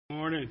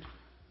Morning.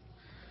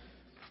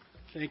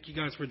 Thank you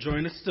guys for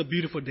joining us. It's a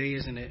beautiful day,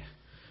 isn't it?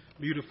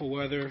 Beautiful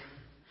weather.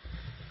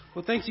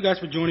 Well, thanks you guys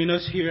for joining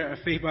us here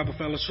at Faith Bible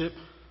Fellowship.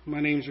 My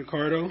name's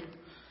Ricardo.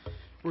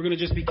 We're going to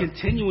just be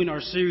continuing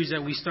our series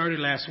that we started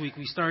last week.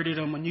 We started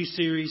a new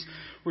series.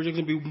 We're just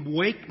going to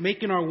be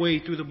making our way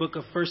through the book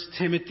of 1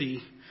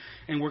 Timothy.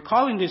 And we're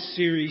calling this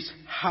series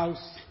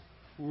House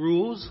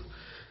Rules,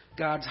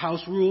 God's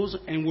House Rules.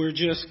 And we're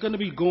just going to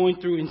be going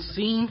through and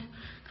seeing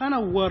kind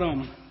of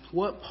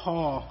what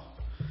Paul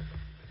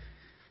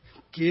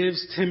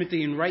gives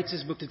Timothy and writes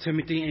his book to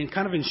Timothy and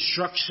kind of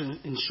instructs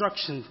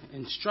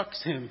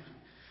him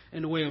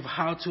in the way of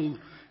how to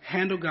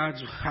handle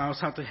God's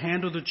house, how to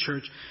handle the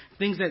church,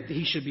 things that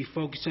he should be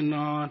focusing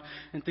on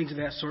and things of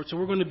that sort. So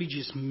we're going to be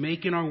just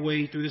making our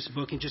way through this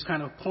book and just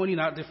kind of pointing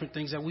out different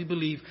things that we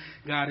believe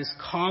God is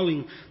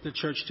calling the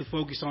church to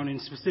focus on,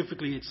 and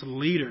specifically its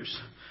leaders.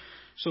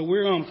 So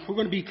we're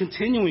going to be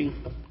continuing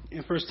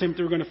in 1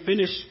 Timothy. We're going to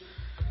finish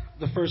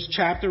the first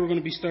chapter. We're going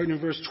to be starting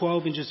in verse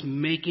 12 and just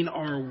making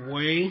our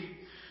way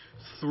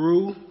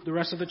through the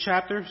rest of the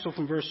chapter. So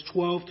from verse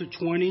 12 to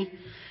 20,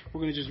 we're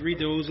going to just read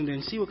those and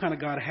then see what kind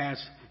of God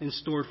has in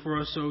store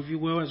for us. So if you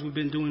will, as we've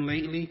been doing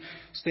lately,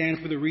 stand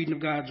for the reading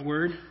of God's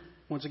word.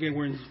 Once again,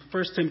 we're in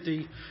 1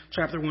 Timothy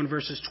chapter 1,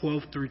 verses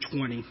 12 through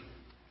 20.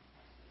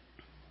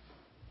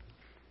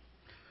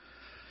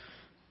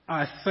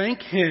 I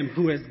thank him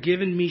who has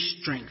given me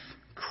strength,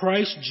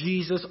 Christ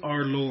Jesus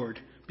our Lord,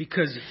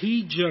 because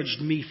he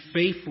judged me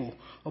faithful,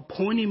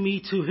 appointing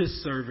me to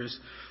his service,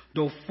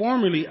 though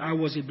formerly I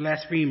was a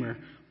blasphemer,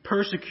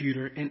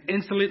 persecutor, and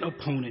insolent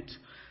opponent.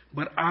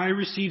 But I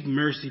received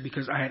mercy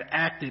because I had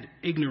acted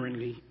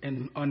ignorantly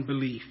in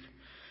unbelief.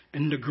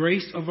 And the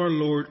grace of our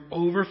Lord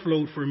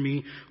overflowed for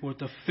me with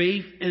the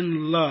faith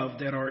and love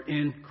that are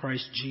in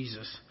Christ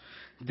Jesus.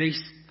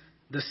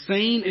 The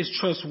saying is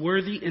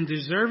trustworthy and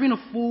deserving of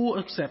full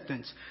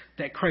acceptance,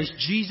 that Christ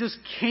Jesus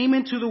came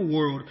into the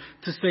world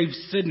to save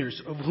sinners,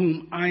 of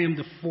whom I am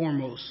the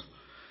foremost.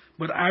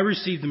 But I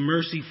received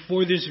mercy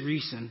for this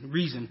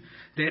reason,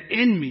 that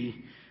in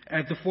me,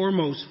 at the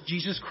foremost,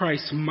 Jesus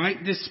Christ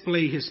might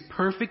display his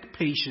perfect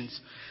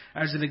patience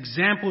as an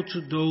example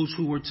to those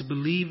who were to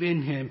believe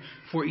in him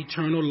for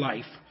eternal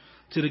life.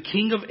 To the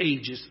King of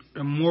ages,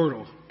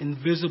 immortal,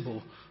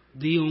 invisible,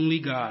 the only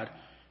God,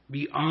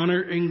 be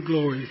honor and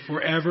glory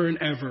forever and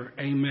ever.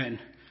 Amen.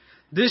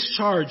 This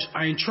charge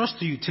I entrust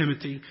to you,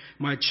 Timothy,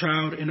 my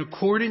child, in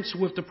accordance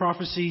with the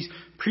prophecies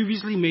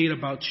previously made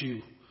about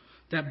you,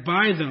 that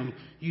by them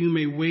you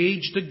may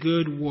wage the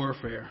good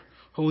warfare,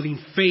 holding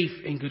faith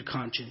and good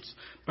conscience.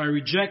 By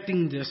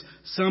rejecting this,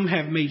 some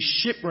have made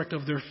shipwreck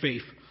of their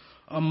faith,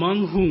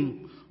 among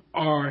whom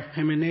are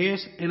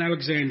Hymenaeus and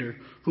Alexander,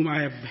 whom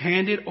I have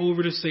handed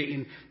over to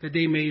Satan, that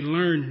they may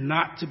learn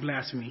not to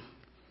blaspheme.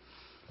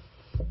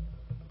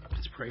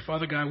 Let's pray.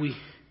 Father God, we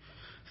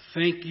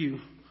thank you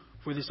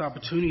for this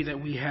opportunity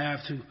that we have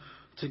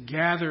to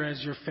gather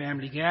as your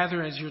family,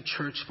 gather as your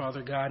church,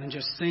 Father God, and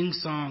just sing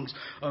songs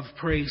of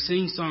praise,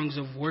 sing songs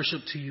of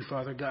worship to you,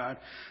 Father God.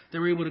 That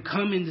we're able to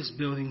come in this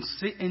building,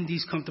 sit in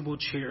these comfortable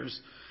chairs,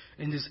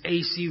 in this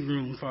AC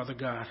room, Father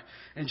God,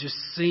 and just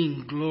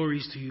sing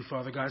glories to you,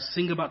 Father God.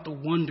 Sing about the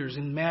wonders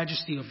and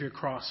majesty of your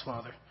cross,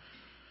 Father.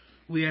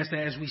 We ask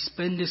that as we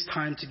spend this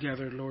time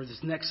together, Lord,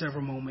 this next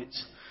several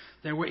moments,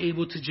 that we're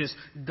able to just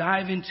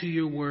dive into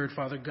your word,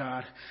 Father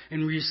God,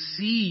 and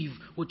receive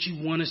what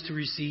you want us to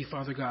receive,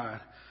 Father God.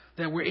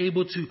 That we're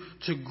able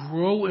to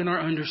grow in our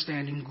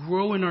understanding,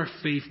 grow in our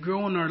faith,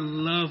 grow in our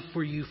love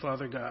for you,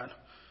 Father God.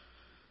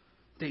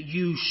 That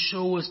you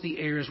show us the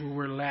areas where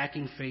we're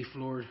lacking faith,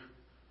 Lord,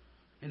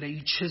 and that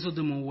you chisel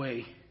them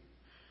away.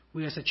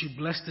 We ask that you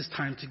bless this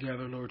time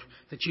together, Lord,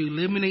 that you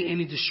eliminate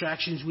any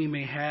distractions we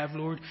may have,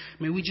 Lord.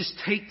 May we just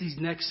take these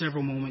next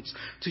several moments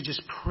to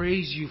just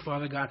praise you,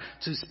 Father God,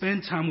 to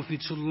spend time with you,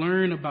 to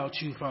learn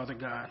about you, Father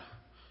God.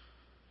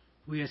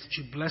 We ask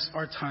that you bless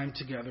our time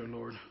together,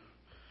 Lord.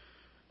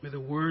 May the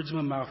words of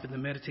my mouth and the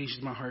meditations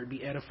of my heart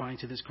be edifying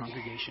to this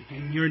congregation.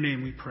 In your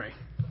name we pray.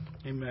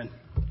 Amen.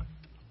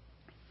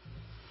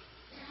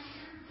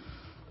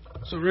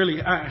 So really,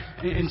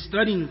 in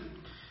studying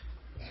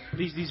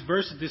these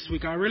verses this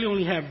week, I really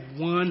only have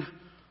one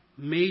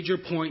major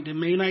point. The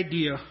main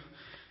idea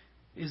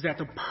is that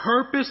the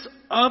purpose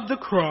of the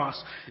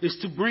cross is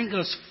to bring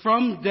us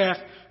from death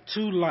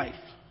to life.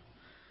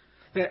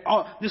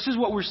 This is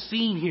what we're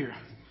seeing here.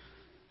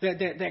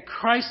 That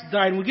Christ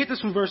died. And we get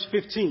this from verse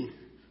 15.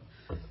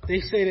 They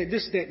say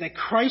that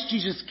Christ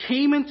Jesus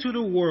came into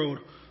the world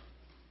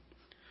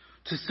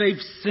to save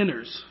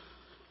sinners.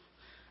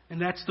 And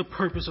that's the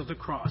purpose of the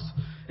cross.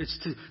 It's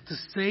to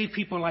save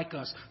people like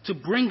us, to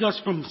bring us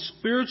from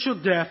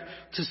spiritual death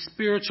to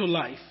spiritual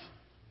life.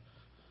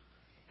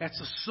 That's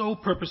the sole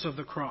purpose of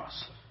the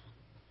cross.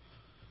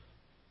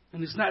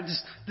 And it's not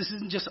just, this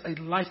isn't just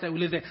a life that we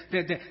live,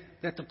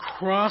 that the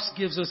cross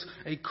gives us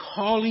a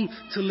calling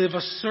to live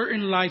a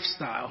certain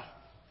lifestyle.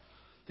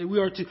 That we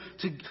are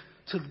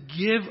to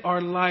give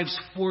our lives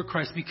for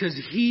Christ because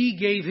he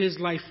gave his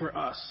life for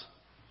us.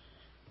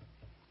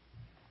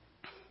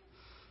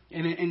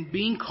 and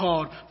being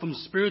called from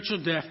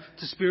spiritual death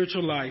to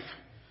spiritual life.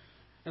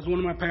 As one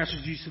of my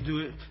pastors used to do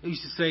it, he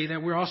used to say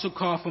that we're also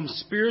called from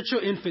spiritual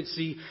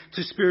infancy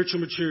to spiritual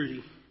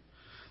maturity.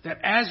 That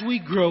as we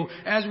grow,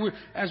 as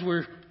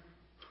we're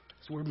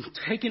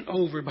taken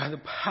over by the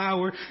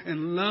power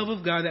and love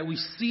of God that we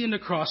see in the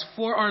cross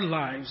for our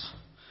lives,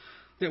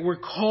 that we're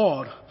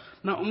called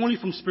not only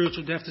from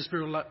spiritual death to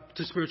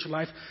spiritual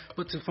life,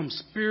 but from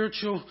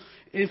spiritual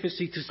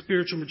infancy to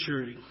spiritual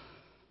maturity.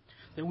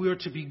 That we are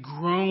to be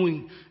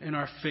growing in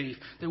our faith.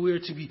 That we are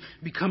to be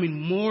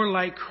becoming more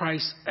like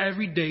Christ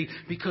every day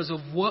because of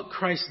what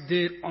Christ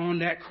did on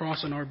that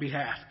cross on our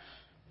behalf.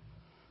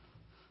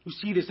 We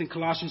see this in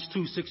Colossians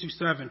 2,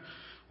 6-7,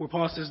 where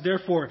Paul says,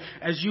 "Therefore,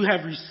 as you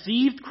have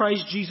received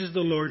Christ Jesus the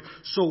Lord,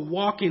 so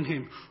walk in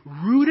him,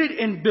 rooted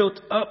and built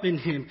up in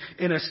him,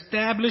 and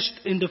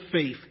established in the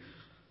faith,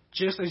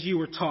 just as you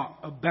were taught,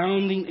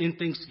 abounding in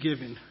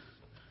thanksgiving."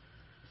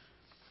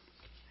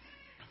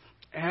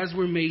 As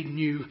we're made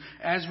new,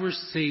 as we're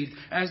saved,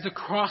 as the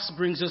cross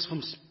brings us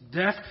from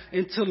death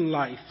into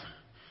life,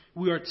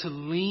 we are to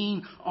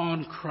lean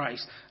on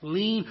Christ,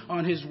 lean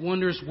on his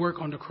wondrous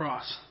work on the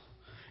cross,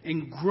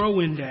 and grow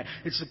in that.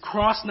 It's the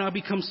cross now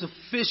becomes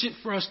sufficient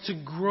for us to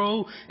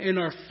grow in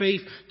our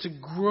faith, to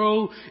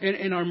grow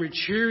in our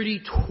maturity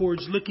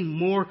towards looking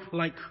more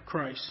like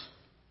Christ.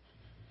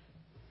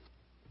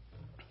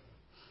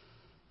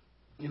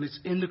 And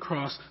it's in the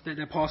cross that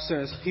Paul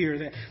says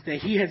here that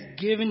he has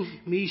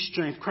given me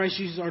strength, Christ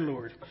Jesus our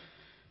Lord,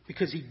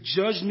 because he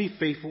judged me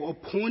faithful,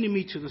 appointed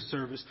me to the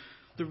service.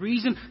 The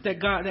reason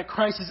that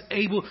Christ is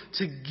able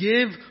to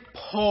give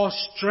Paul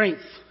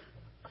strength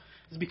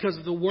is because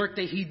of the work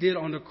that he did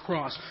on the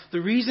cross. The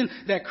reason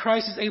that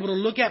Christ is able to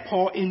look at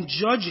Paul and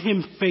judge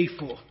him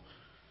faithful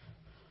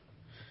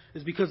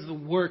is because of the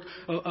work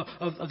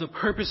of the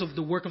purpose of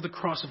the work of the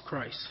cross of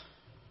Christ.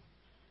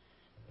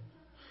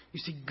 You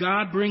see,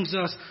 God brings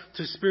us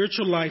to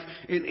spiritual life,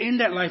 and in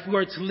that life we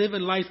are to live a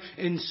life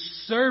in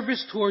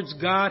service towards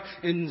God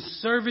and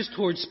service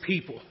towards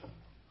people.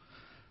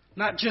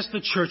 Not just the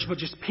church, but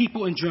just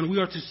people in general. We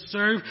are to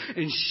serve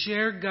and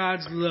share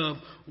God's love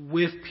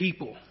with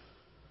people.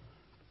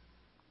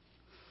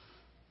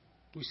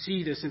 We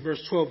see this in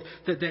verse 12,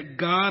 that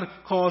God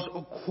calls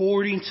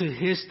according to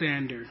his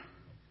standard.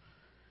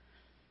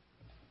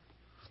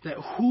 That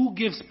who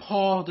gives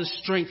Paul the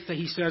strength that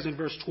he says in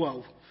verse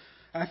 12?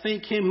 I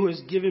thank him who has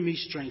given me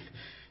strength,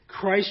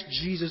 Christ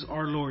Jesus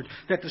our Lord.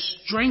 That the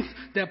strength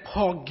that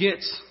Paul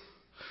gets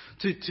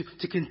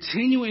to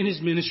continue in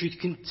his ministry, to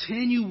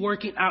continue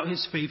working out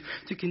his faith,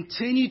 to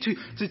continue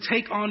to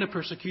take on the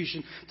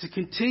persecution, to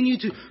continue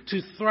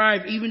to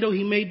thrive even though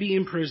he may be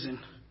in prison,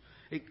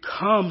 it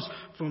comes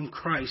from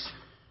Christ.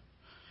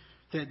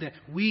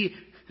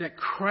 That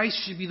Christ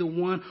should be the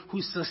one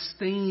who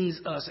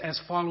sustains us as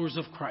followers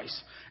of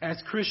Christ.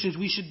 As Christians,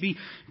 we should be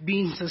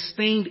being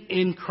sustained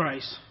in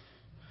Christ.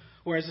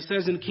 Or as it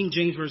says in the King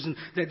James Version,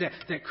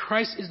 that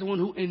Christ is the one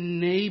who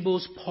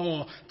enables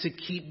Paul to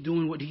keep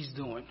doing what he's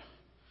doing.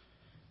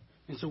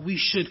 And so we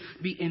should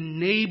be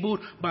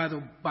enabled by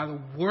the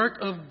work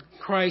of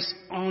Christ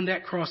on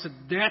that cross.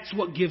 That's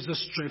what gives us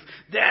strength.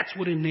 That's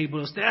what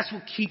enables us. That's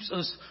what keeps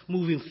us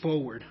moving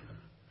forward.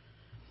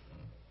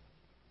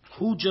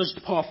 Who judged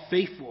Paul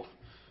faithful?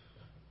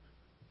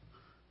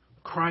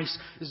 Christ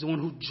is the one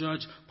who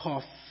judged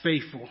Paul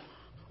faithful.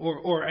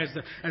 Or as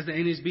the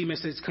NSB may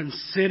say, it's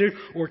considered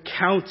or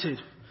counted.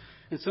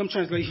 And some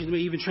translations may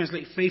even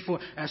translate faithful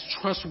as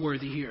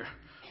trustworthy here.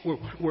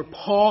 Where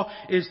Paul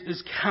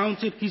is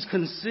counted, he's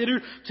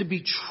considered to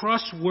be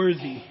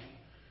trustworthy.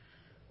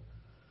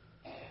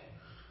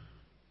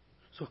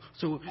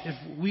 So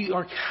if we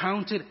are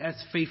counted as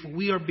faithful,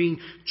 we are being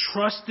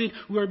trusted,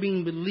 we are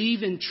being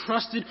believed and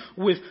trusted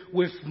with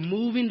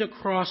moving the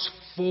cross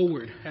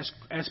forward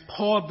as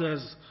Paul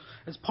does,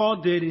 as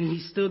Paul did and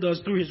he still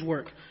does through his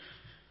work.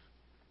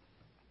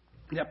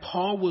 That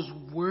Paul was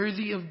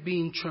worthy of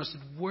being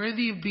trusted,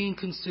 worthy of being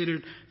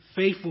considered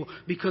faithful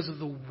because of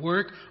the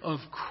work of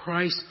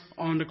Christ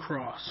on the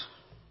cross.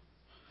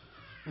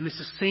 And it's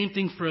the same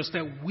thing for us,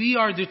 that we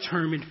are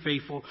determined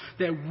faithful,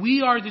 that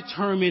we are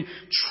determined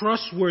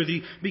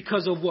trustworthy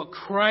because of what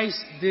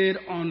Christ did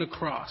on the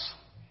cross.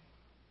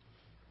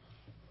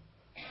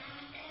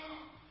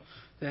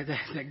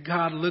 That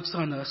God looks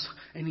on us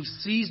and he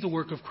sees the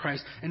work of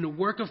Christ, and the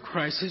work of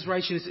Christ, his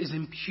righteousness is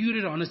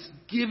imputed on us,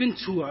 given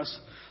to us,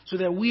 so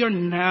that we are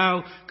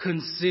now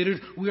considered,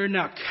 we are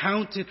now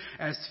counted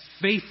as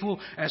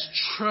faithful, as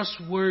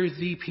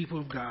trustworthy people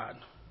of God.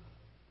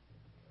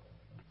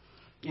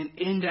 And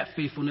in that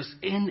faithfulness,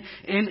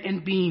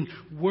 in being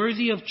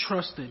worthy of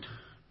trusted,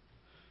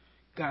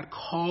 God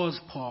calls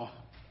Paul,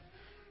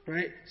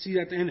 right? See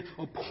at the end,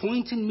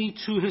 appointing me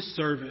to his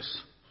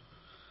service.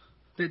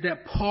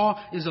 That Paul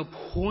is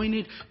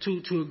appointed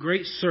to a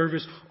great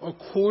service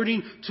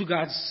according to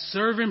God's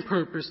sovereign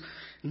purpose,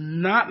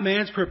 not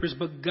man's purpose,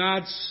 but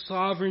God's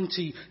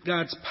sovereignty,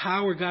 God's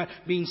power, God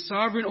being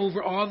sovereign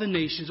over all the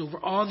nations, over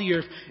all the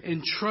earth,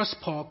 and trust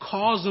Paul,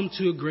 calls him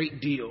to a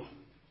great deal.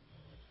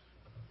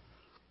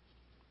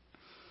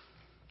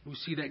 We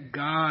see that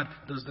God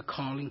does the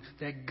calling,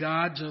 that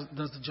God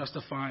does the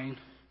justifying.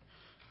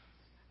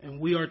 And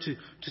we are to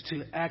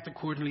act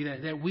accordingly.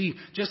 That we,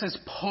 just as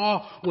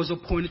Paul was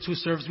appointed to a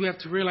service, we have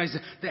to realize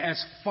that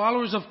as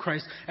followers of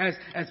Christ, as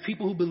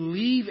people who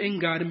believe in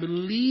God and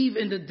believe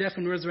in the death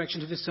and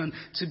resurrection of His Son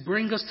to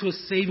bring us to a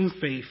saving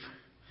faith,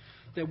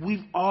 that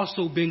we've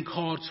also been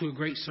called to a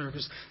great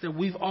service, that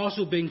we've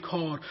also been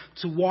called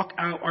to walk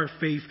out our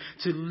faith,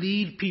 to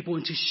lead people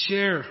and to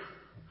share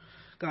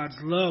God's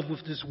love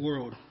with this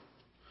world.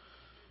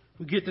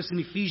 We get this in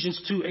Ephesians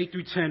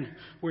 2:8-10,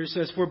 where it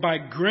says, "For by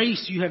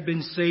grace you have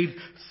been saved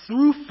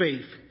through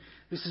faith.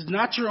 This is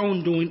not your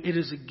own doing. It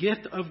is a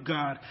gift of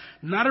God,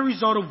 not a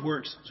result of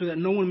works, so that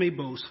no one may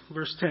boast."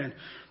 Verse 10,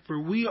 "For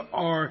we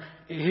are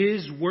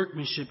His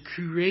workmanship,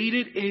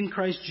 created in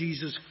Christ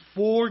Jesus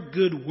for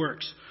good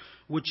works,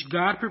 which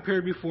God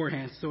prepared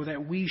beforehand, so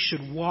that we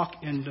should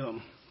walk in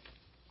them."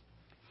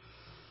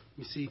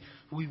 You see,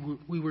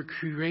 we were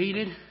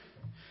created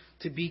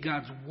to be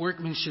God's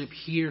workmanship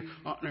here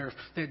on earth.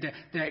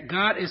 That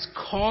God is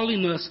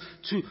calling us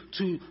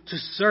to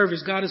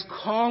service. God is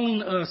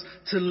calling us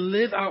to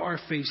live out our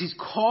faith. He's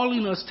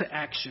calling us to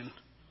action.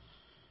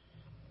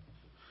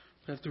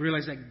 We have to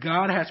realize that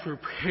God has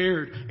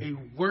prepared a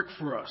work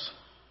for us.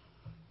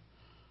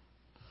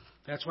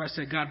 That's why I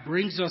said God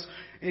brings us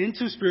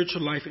into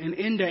spiritual life, and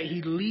in that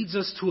He leads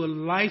us to a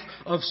life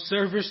of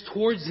service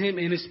towards Him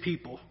and His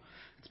people.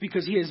 It's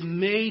because He has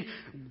made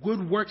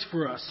good works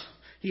for us.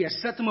 He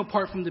has set them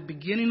apart from the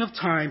beginning of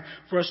time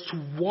for us to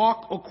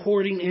walk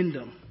according in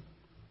them.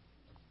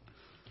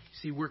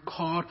 See, we're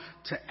called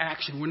to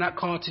action. We're not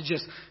called to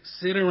just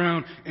sit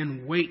around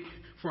and wait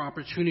for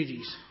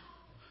opportunities.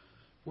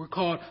 We're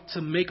called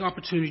to make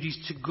opportunities,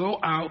 to go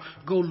out,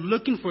 go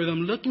looking for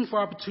them, looking for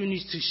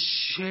opportunities to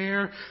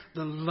share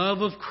the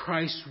love of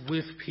Christ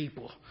with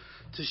people,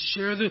 to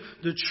share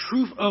the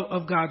truth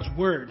of God's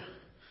Word.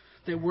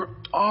 That we're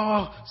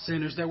all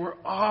sinners, that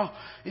we're all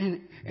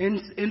in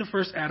the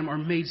first Adam are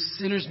made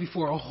sinners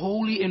before a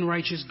holy and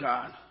righteous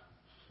God.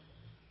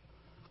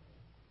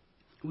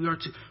 We are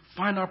to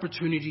find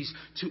opportunities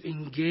to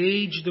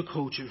engage the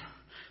culture,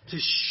 to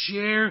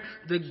share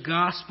the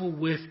gospel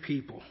with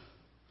people.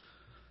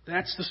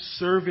 That's the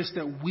service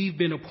that we've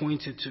been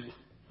appointed to.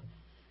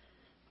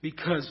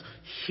 Because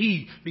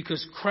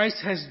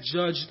Christ has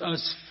judged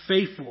us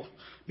faithful.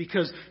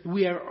 Because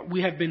we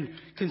have been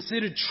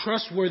considered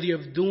trustworthy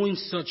of doing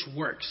such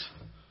works.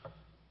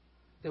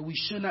 That we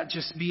should not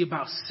just be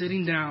about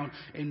sitting down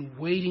and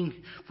waiting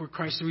for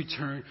Christ to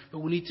return, but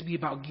we need to be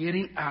about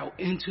getting out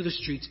into the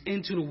streets,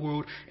 into the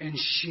world, and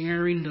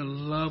sharing the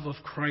love of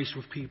Christ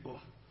with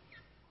people.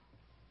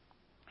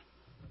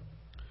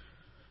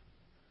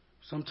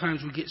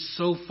 Sometimes we get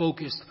so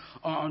focused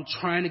on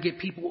trying to get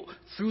people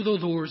through the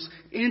doors,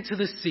 into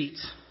the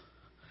seats,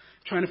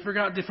 trying to figure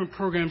out different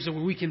programs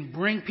where we can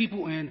bring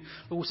people in,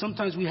 but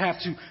sometimes we have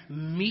to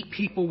meet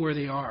people where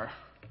they are.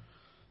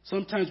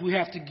 Sometimes we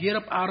have to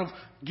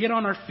get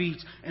on our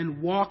feet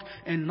and walk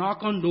and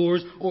knock on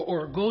doors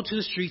or go to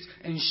the streets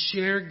and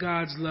share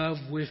God's love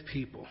with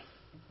people.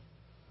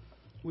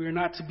 We are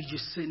not to be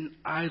just sitting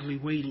idly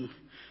waiting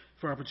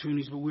for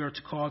opportunities, but we are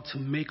called to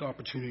make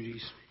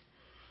opportunities.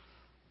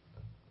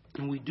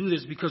 And we do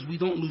this because we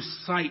don't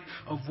lose sight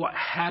of what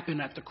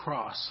happened at the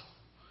cross.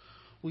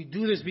 We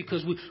do this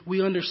because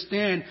we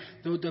understand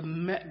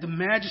the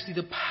majesty,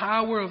 the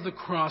power of the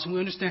cross. And we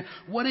understand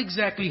what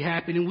exactly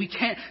happened. And we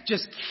can't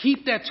just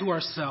keep that to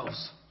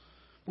ourselves.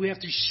 We have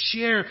to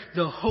share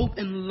the hope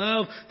and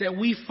love that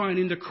we find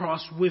in the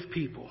cross with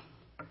people.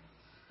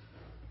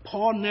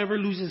 Paul never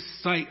loses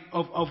sight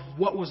of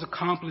what was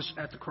accomplished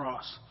at the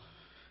cross.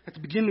 At the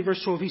beginning of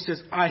verse 12, he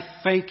says, "I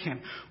thank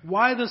Him."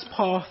 Why does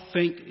Paul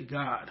thank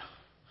God?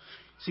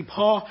 See,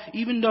 Paul,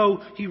 even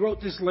though he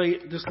wrote this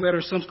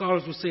letter, some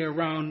scholars would say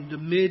around the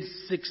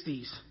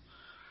mid-60s.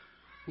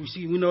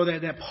 We know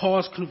that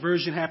Paul's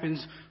conversion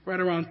happens right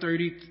around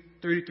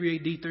 33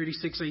 AD,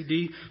 36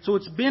 AD. So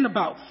it's been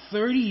about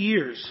 30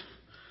 years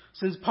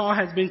since Paul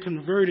has been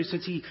converted,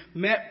 since he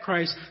met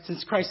Christ,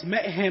 since Christ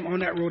met him on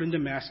that road in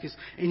Damascus.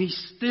 And he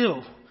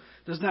still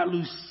does not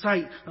lose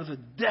sight of the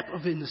depth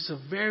of it and the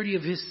severity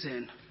of his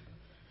sin.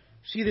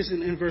 See this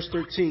in verse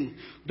 13.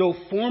 "Though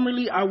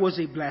formerly I was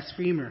a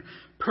blasphemer,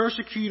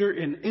 persecutor,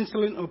 and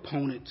insolent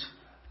opponent."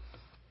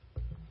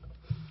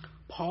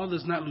 Paul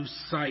does not lose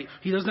sight.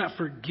 He does not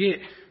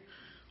forget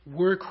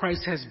where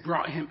Christ has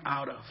brought him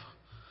out of.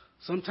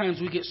 Sometimes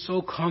we get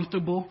so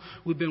comfortable.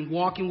 We've been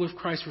walking with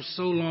Christ for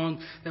so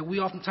long that we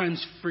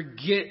oftentimes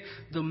forget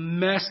the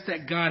mess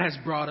that God has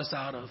brought us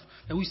out of.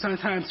 And we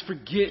sometimes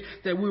forget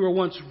that we were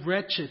once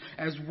wretched,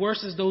 as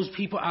worse as those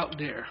people out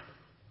there.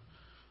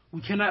 We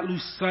cannot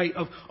lose sight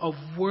of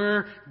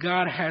where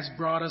God has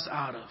brought us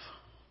out of.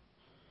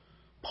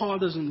 Paul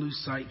doesn't lose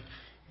sight.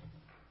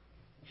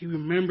 He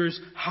remembers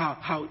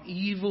how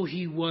evil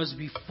he was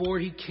before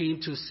he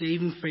came to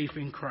saving faith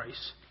in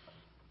Christ.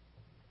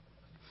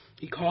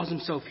 He calls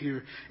himself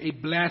here a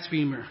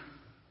blasphemer.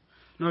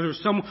 In other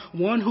words,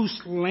 someone who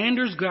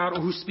slanders God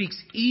or who speaks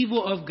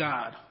evil of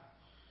God.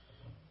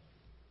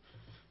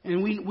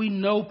 And we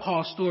know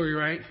Paul's story,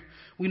 right?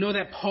 We know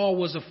that Paul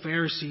was a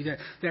Pharisee,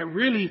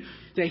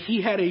 that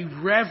he had a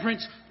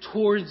reverence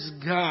towards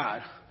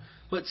God.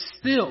 But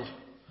still,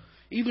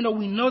 even though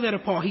we know that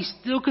of Paul, he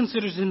still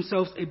considers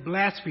himself a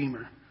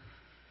blasphemer.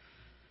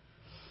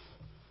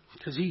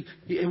 Because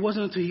it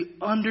wasn't until he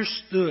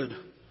understood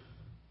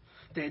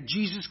that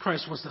Jesus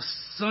Christ was the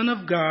Son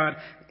of God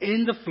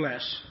in the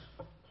flesh,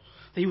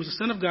 that he was the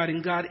Son of God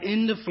and God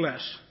in the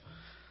flesh,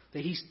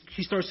 that he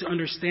starts to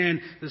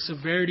understand the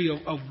severity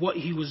of what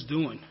he was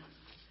doing.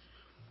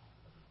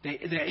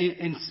 That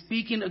in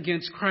speaking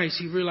against Christ,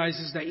 he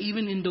realizes that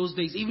even in those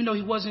days, even though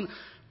he wasn't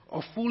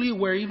fully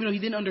aware, even though he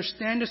didn't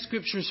understand the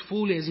scriptures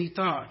fully as he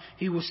thought,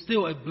 he was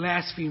still a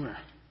blasphemer.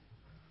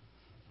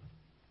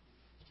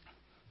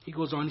 He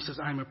goes on, he says,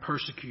 I am a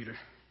persecutor.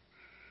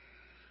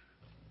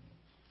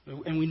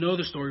 And we know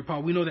the story,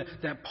 Paul. We know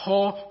that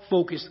Paul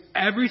focused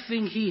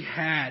everything he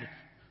had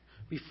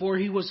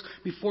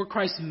before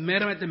Christ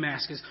met him at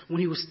Damascus, when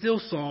he was still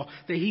Saul,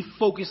 that he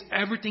focused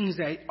everything,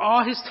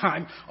 all his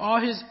time, all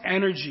his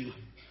energy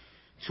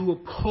to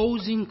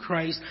opposing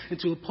Christ and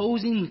to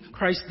opposing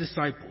Christ's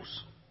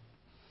disciples.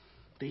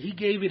 That he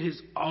gave it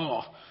his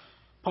all.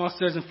 Paul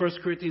says in 1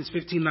 Corinthians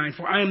 15:9,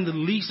 for I am the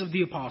least of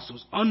the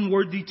apostles,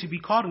 unworthy to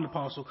be called an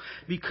apostle,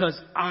 because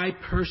I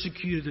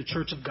persecuted the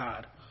church of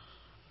God.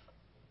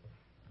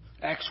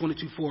 Acts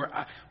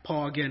 22:4,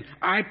 Paul again,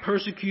 I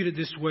persecuted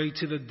this way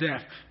to the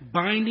death,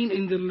 binding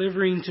and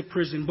delivering to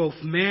prison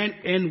both man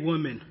and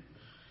woman.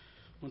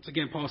 Once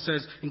again, Paul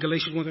says in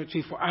Galatians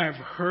 1:13, for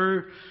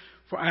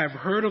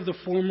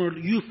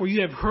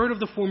you have heard of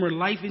the former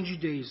life in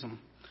Judaism,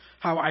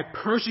 how I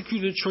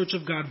persecuted the church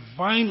of God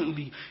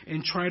violently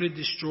and tried to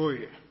destroy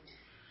it.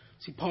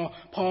 See,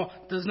 Paul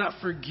does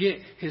not forget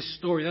his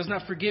story, does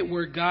not forget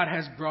where God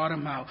has brought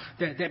him out.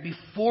 That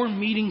before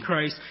meeting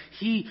Christ,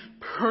 he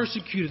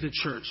persecuted the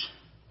church.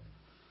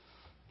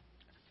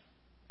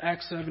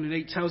 Acts 7 and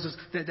 8 tells us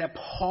that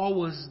Paul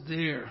was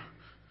there.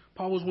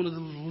 Paul was one of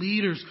the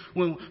leaders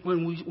when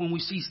we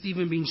see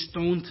Stephen being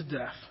stoned to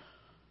death.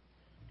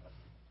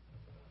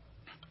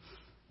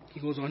 He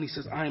goes on, he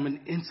says, I am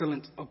an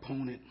insolent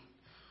opponent.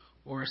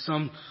 Or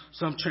some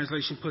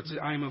translation puts it,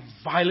 I am a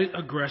violent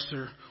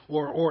aggressor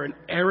or an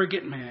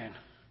arrogant man.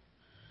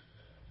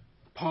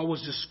 Paul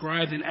was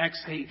described in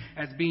Acts 8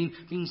 as being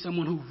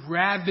someone who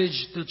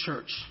ravaged the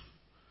church.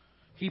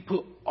 He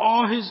put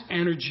all his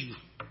energy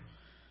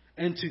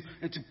into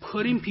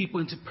putting people,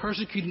 into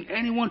persecuting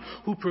anyone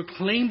who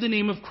proclaimed the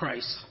name of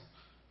Christ.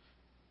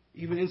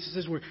 Even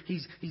instances where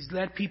he's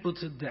led people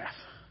to death.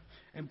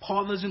 And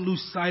Paul doesn't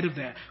lose sight of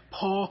that.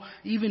 Paul,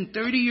 even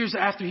 30 years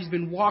after he's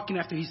been walking,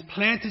 after he's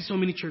planted so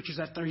many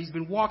churches, after he's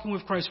been walking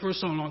with Christ for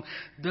so long,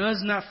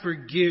 does not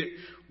forget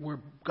where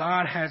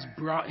God has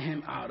brought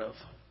him out of.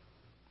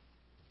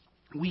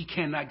 We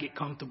cannot get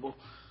comfortable.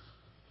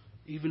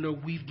 Even though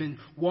we've been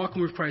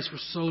walking with Christ for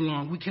so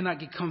long, we cannot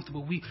get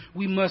comfortable.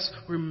 We must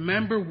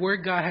remember where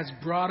God has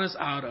brought us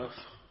out of.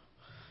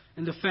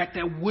 And the fact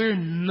that we're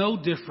no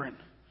different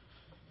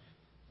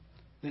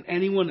than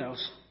anyone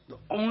else. The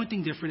only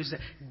thing different is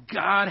that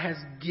God has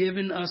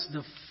given us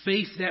the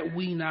faith that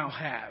we now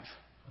have.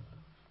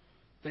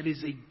 That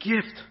is a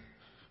gift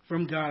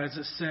from God, as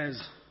it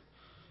says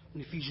in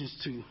Ephesians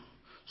 2.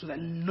 So that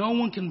no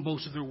one can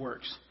boast of their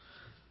works.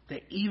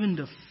 That even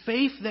the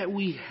faith that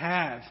we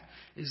have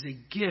is a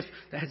gift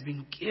that has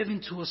been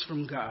given to us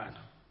from God.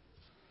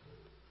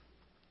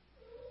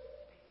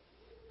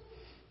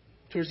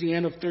 Towards the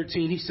end of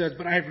 13, he says,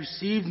 but I have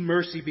received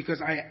mercy because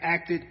I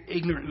acted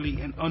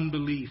ignorantly in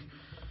unbelief.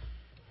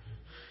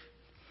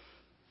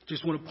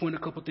 Just want to point a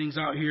couple things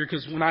out here,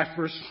 because when I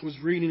first was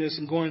reading this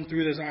and going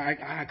through this,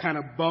 I kind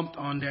of bumped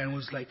on that and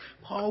was like,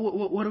 Paul,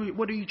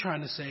 what are you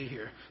trying to say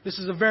here? This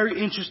is a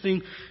very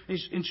interesting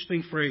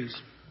phrase.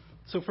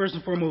 So first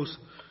and foremost,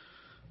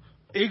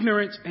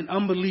 ignorance and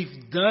unbelief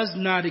does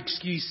not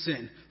excuse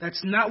sin.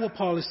 That's not what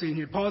Paul is saying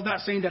here. Paul is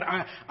not saying that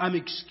I'm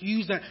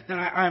excused, that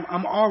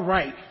I'm all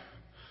right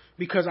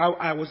because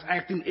I was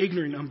acting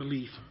ignorant in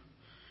unbelief.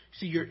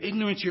 See, your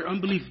ignorance, your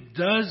unbelief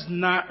does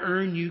not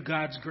earn you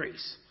God's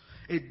grace.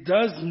 It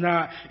does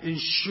not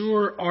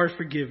ensure our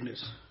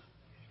forgiveness.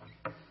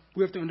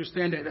 We have to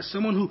understand that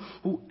someone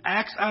who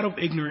acts out of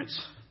ignorance,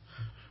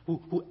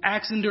 who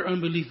acts in their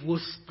unbelief,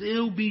 will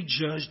still be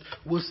judged,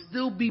 will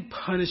still be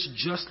punished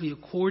justly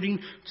according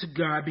to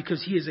God,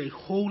 because he is a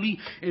holy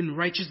and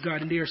righteous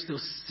God, and they are still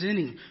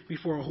sinning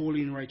before a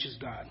holy and righteous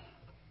God.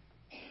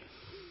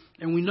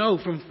 And we know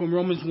from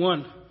Romans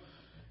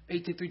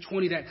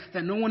 1:18-20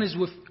 that no one is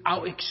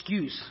without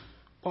excuse.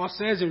 Paul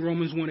says in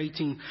Romans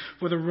 1:18,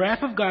 for the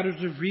wrath of God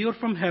is revealed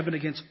from heaven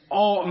against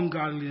all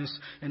ungodliness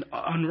and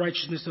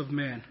unrighteousness of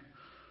man.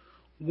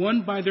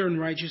 Who by their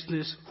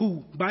unrighteousness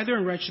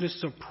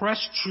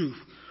suppress truth.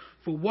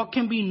 For what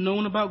can be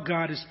known about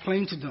God is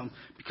plain to them,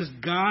 because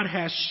God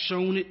has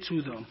shown it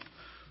to them.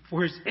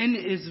 For his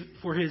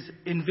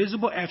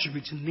invisible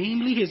attributes,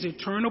 namely his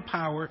eternal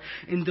power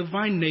and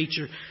divine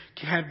nature,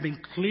 have been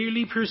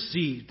clearly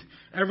perceived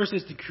ever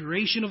since the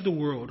creation of the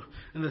world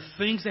and the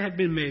things that have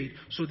been made,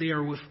 so they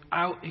are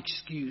without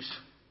excuse.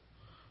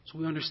 So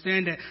we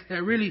understand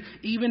that really,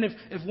 even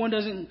if one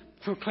doesn't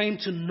proclaim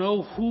to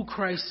know who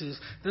Christ is,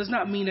 does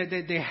not mean that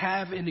they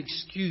have an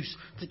excuse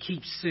to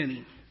keep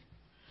sinning.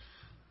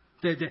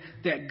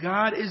 That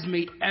God is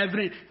made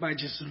evident by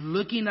just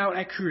looking out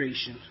at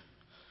creation,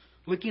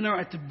 looking out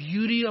at the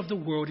beauty of the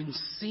world and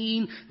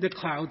seeing the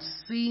clouds,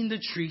 seeing the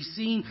trees,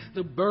 seeing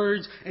the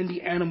birds and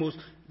the animals.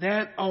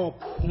 That all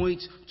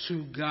points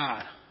to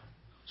God,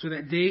 so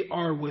that they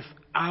are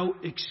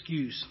without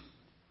excuse.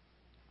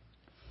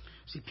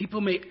 See, people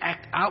may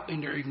act out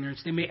in their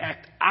ignorance, they may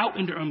act out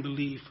in their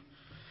unbelief,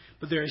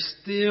 but they are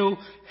still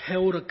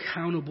held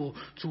accountable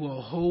to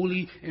a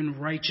holy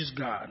and righteous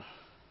God.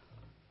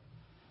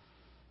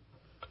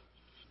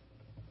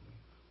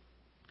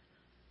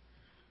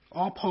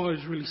 All Paul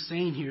is really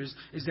saying here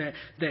is that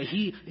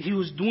he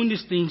was doing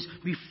these things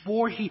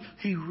before he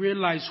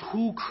realized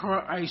who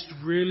Christ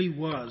really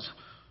was.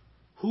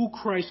 Who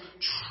Christ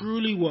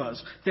truly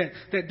was. That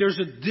there's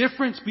a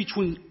difference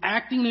between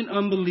acting in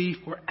unbelief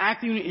or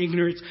acting in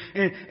ignorance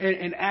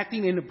and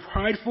acting in the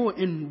prideful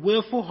and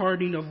willful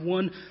hardening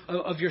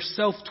of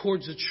yourself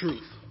towards the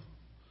truth.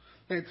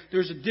 That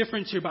there's a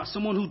difference here about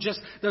someone who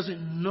just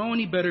doesn't know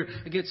any better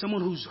against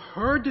someone who's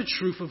heard the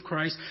truth of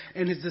Christ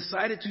and has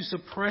decided to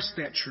suppress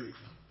that truth.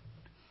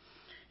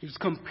 He's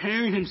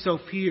comparing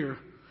himself here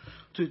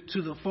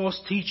to the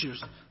false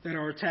teachers that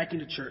are attacking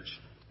the church.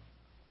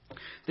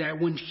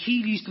 That when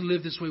he used to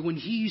live this way, when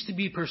he used to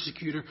be a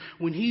persecutor,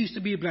 when he used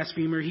to be a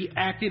blasphemer, he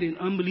acted in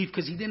unbelief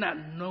because he did not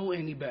know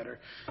any better.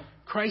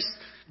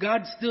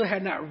 God still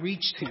had not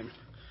reached him.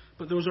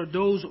 But those are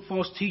those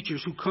false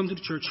teachers who come to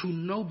the church, who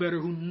know better,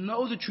 who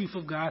know the truth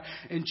of God,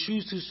 and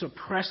choose to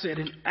suppress it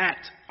and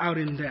act out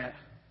in that.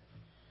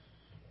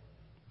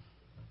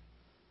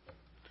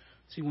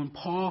 See, when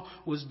Paul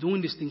was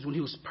doing these things, when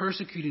he was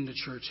persecuting the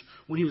church,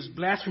 when he was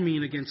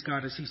blaspheming against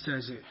God, as he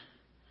says it,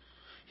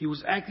 he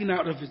was acting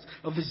out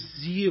of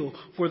his zeal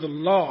for the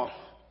law.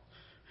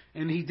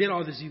 And he did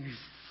all this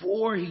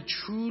before he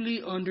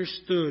truly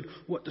understood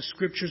what the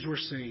scriptures were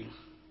saying.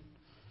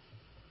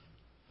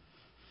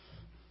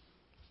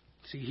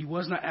 See, he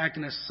was not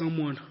acting as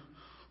someone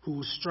who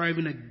was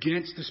striving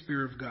against the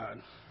Spirit of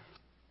God.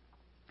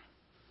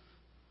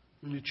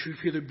 And the truth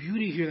here, the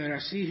beauty here that I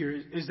see here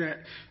is that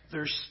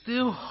there's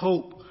still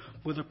hope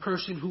for the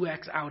person who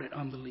acts out in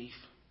unbelief.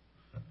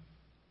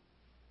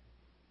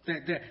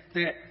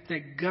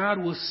 That God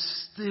will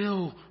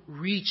still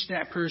reach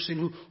that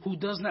person who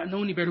does not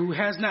know any better, who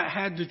has not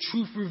had the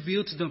truth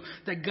revealed to them,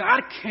 that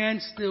God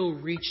can still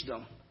reach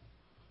them.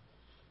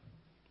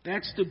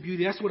 That's the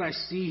beauty. That's what I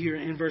see here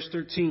in verse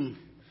 13.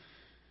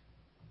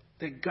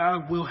 That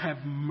God will have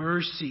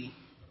mercy.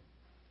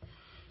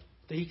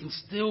 That he can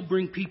still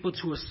bring people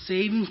to a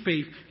saving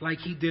faith like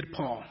he did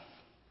Paul.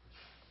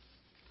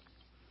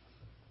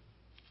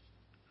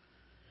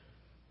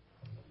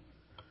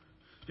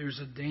 There's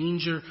a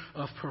danger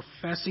of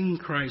professing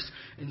Christ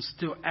and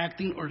still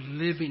acting or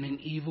living in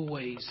evil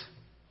ways.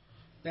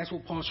 That's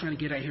what Paul's trying to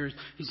get at here.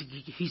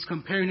 He's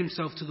comparing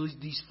himself to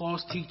these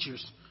false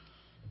teachers.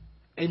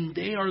 And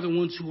they are the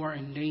ones who are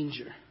in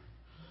danger.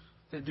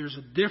 That there's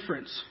a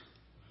difference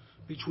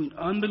between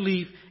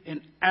unbelief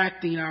and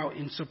acting out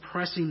and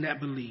suppressing that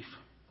belief.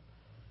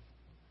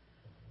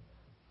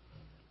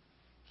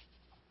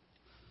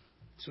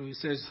 So he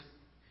says,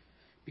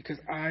 because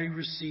I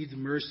received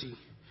mercy.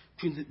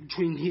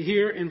 Between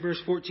here and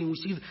verse 14, we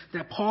see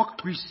that Paul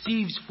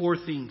receives four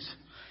things.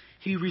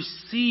 He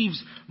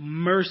receives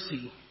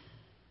mercy.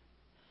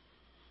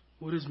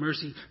 What is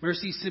mercy?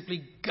 Mercy is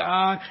simply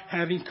God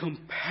having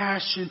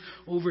compassion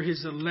over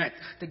his elect.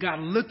 The God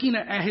looking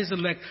at his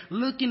elect,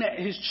 looking at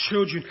his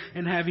children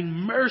and having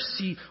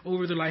mercy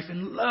over their life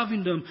and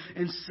loving them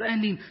and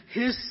sending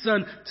his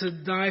son to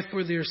die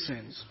for their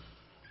sins.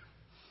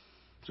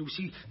 So we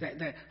see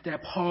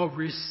that Paul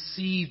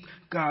received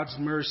God's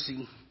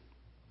mercy.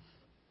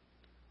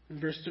 In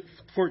verse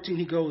 14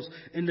 he goes,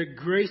 and the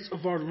grace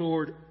of our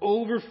Lord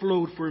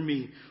overflowed for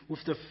me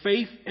with the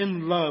faith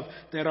and love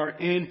that are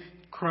in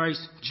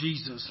Christ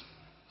Jesus.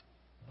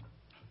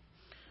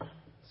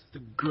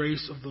 The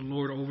grace of the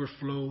Lord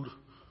overflowed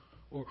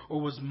or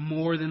was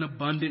more than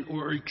abundant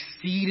or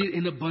exceeded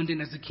in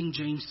abundant, as the King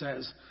James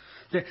says.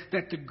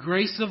 That the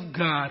grace of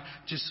God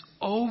just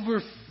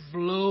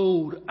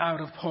overflowed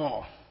out of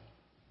Paul.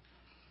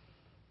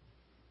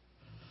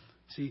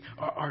 See,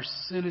 our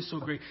sin is so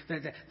great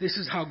that this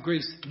is how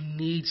grace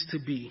needs to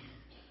be.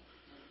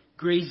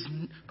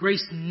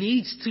 Grace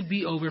needs to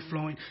be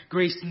overflowing.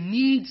 Grace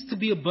needs to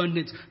be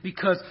abundant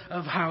because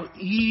of how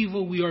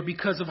evil we are,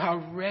 because of how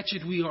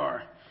wretched we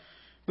are.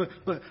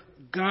 But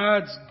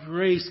God's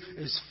grace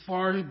is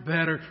far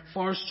better,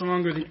 far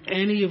stronger than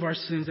any of our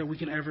sins that we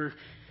can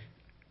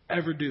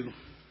ever do.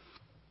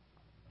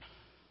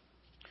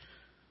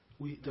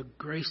 The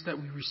grace that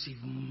we receive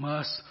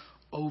must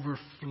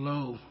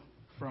overflow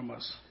from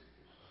us.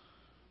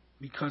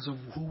 because of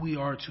who we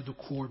are to the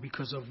core,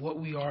 because of what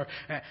we are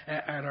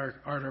at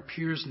our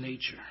purest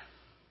nature.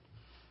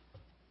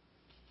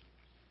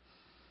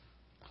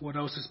 What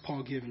else is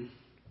Paul giving?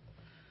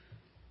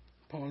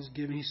 Paul is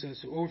giving, he says,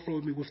 to overflow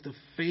me with the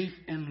faith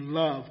and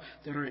love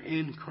that are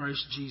in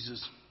Christ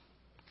Jesus.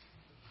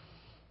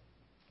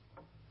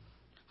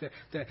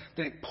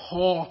 That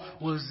Paul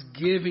was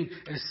giving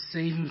a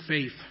saving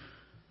faith.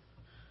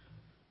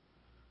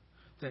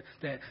 That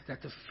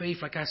the faith,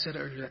 like I said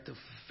earlier, that the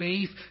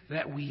faith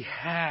that we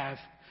have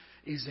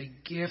is a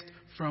gift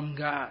from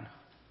God.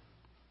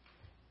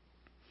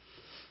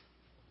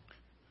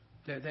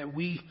 That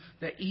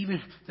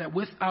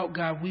without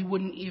God we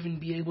wouldn't even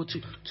be able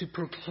to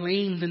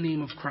proclaim the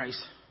name of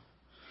Christ.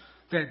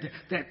 That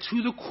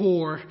to the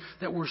core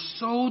that we're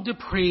so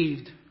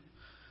depraved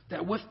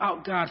that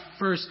without God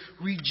first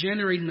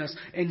regenerating us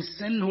and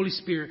sending the Holy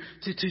Spirit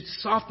to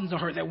soften the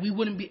heart, that we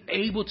wouldn't be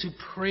able to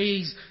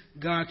praise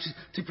God,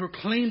 to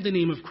proclaim the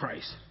name of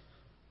Christ.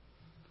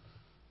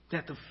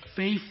 That the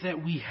faith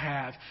that we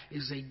have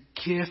is a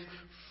gift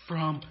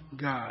from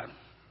God.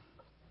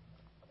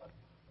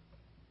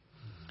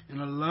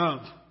 And a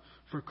love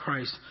for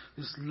Christ,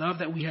 this love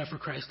that we have for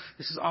Christ,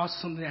 this is also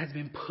something that has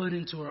been put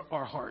into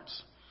our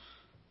hearts.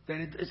 That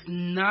it's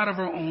not of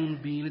our own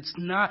being. It's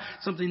not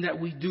something that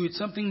we do. It's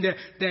something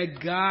that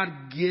God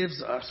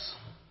gives us.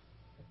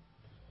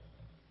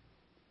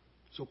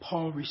 So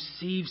Paul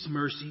receives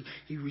mercy.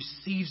 He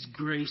receives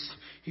grace.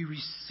 He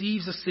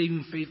receives a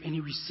saving faith. And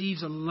he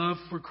receives a love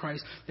for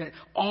Christ. That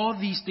all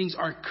these things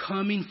are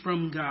coming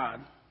from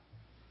God.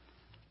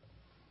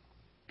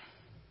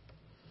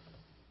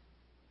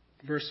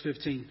 Verse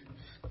 15.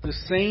 The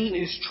saying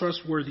is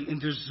trustworthy and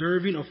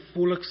deserving of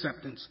full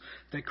acceptance,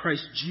 that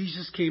Christ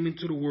Jesus came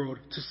into the world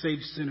to save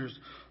sinners,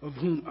 of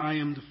whom I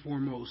am the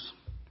foremost.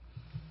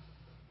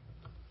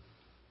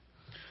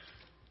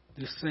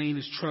 This saying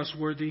is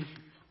trustworthy,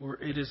 or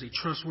it is a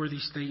trustworthy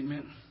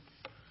statement,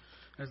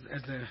 as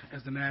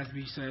the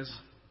NASB says.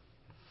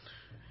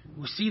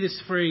 We see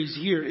this phrase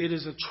here, it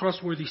is a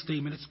trustworthy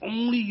statement. It's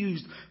only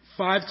used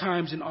 5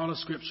 times in all the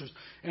scriptures,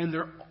 and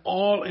they're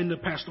all in the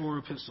pastoral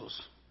epistles.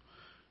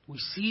 We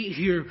see it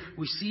here.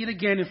 We see it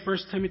again in 1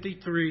 Timothy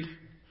 3.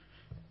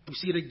 We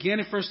see it again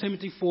in 1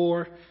 Timothy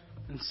 4,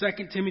 and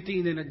 2 Timothy,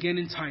 and then again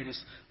in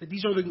Titus. That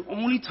these are the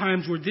only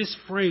times where this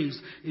phrase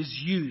is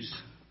used.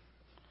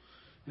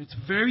 And it's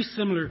very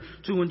similar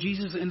to when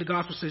Jesus in the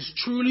gospel says,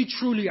 "Truly,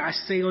 truly, I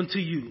say unto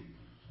you."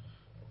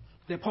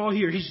 That Paul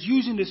here, he's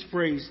using this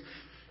phrase.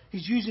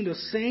 He's using the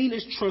saying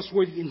is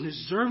trustworthy and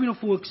deserving of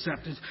full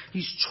acceptance.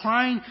 He's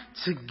trying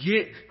to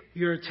get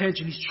your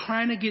attention. He's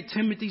trying to get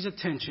Timothy's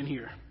attention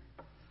here.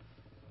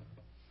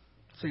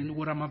 Saying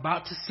what I'm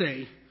about to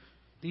say,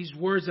 these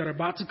words that are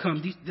about to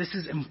come, this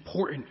is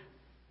important.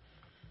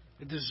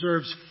 It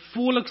deserves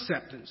full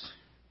acceptance.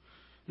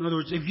 In other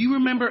words, if you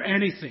remember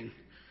anything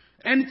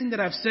that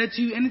I've said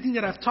to you, anything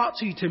that I've taught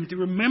to you, Timothy,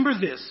 remember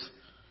this,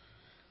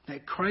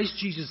 that Christ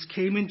Jesus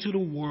came into the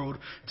world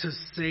to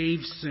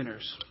save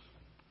sinners.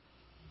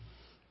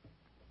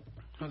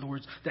 In other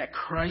words, that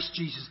Christ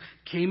Jesus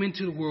came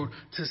into the world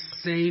to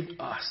save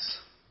us.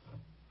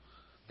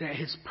 That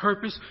his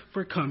purpose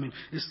for coming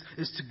is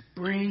to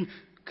bring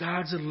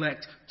God's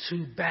elect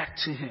back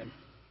to him.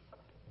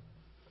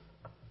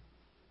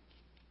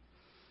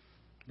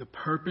 The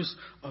purpose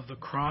of the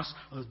cross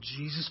of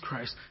Jesus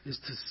Christ is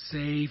to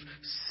save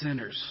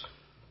sinners.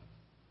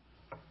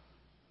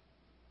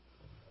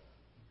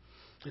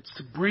 It's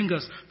to bring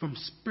us from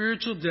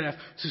spiritual death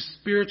to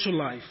spiritual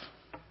life.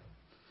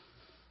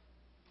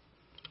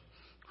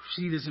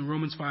 See this in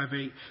Romans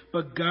 5:8.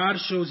 But God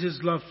shows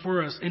his love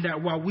for us in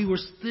that while we were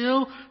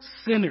still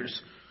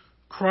sinners,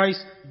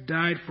 Christ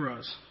died for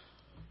us.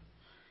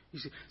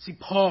 You see,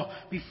 Paul,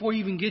 before he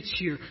even gets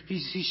here,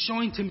 he's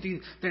showing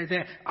Timothy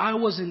that I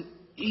was an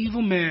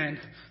evil man.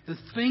 The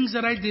things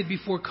that I did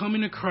before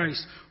coming to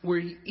Christ were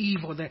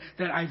evil, that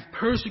I've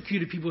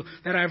persecuted people,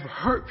 that I've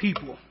hurt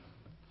people.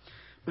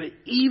 But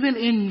even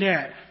in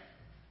that,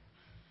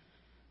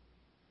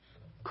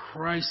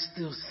 Christ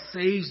still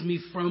saves me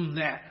from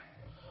that.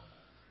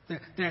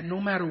 That no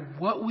matter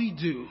what we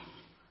do,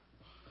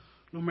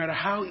 no matter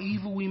how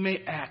evil we may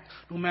act,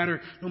 no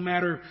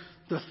matter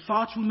the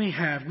thoughts we may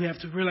have, we have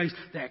to realize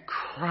that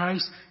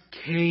Christ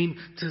came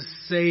to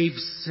save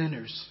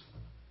sinners.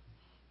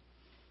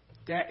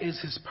 That is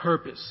his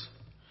purpose.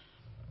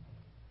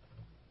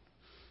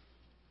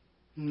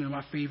 You know,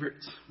 my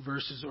favorite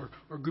verses or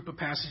group of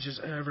passages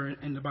ever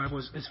in the Bible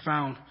is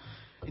found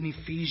in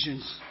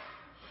Ephesians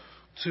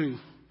 2.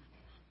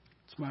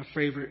 It's my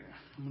favorite.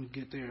 I'm going to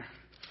get there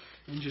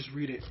and just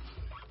read it.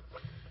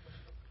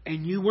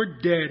 And you were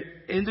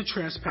dead in the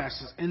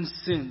trespasses and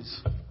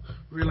sins.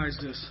 Realize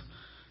this,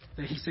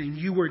 that he's saying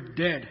you were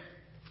dead,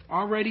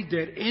 already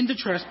dead in the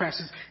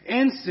trespasses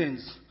and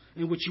sins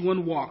in which you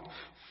once walked,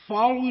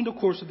 following the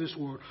course of this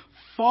world,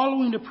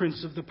 following the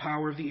prince of the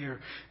power of the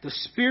air, the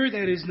spirit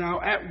that is now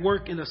at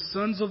work in the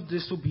sons of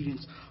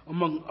disobedience,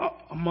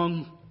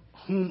 among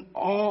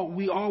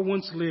we all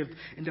once lived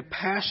in the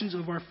passions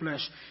of our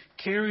flesh,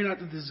 carrying out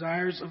the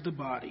desires of the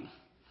body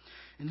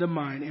and the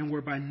mind, and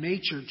were by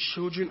nature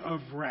children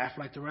of wrath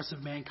like the rest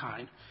of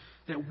mankind.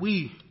 That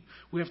we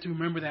have to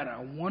remember that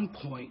at one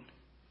point,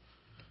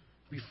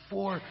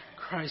 before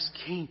Christ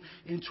came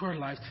into our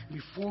lives,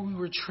 before we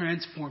were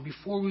transformed,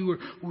 before we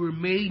were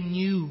made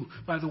new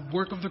by the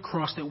work of the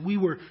cross, that we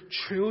were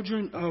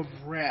children of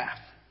wrath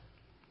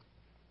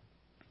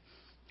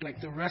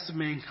like the rest of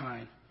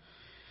mankind.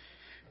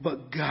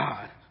 But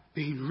God,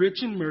 being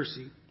rich in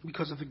mercy,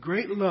 because of the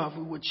great love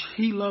with which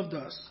He loved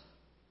us,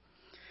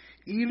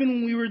 even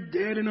when we were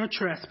dead in our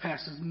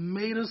trespasses,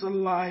 made us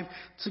alive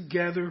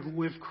together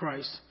with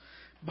Christ.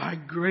 By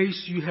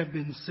grace you have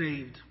been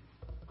saved.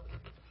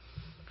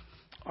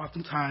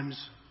 Oftentimes,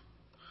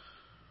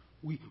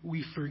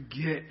 we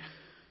forget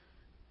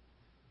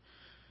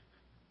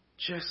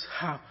just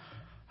how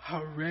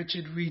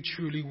wretched we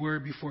truly were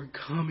before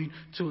coming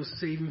to a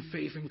saving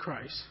faith in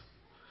Christ.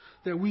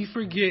 That we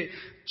forget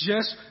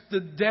just the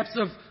depths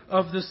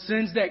of the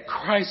sins that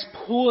Christ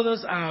pulled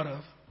us out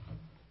of.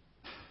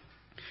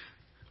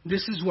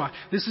 This is why.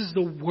 This is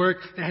the work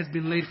that has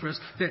been laid for us.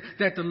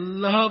 That the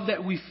love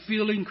that we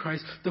feel in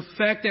Christ, the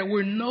fact that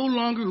we're no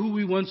longer who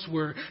we once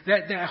were,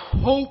 that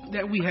hope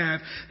that we have,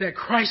 that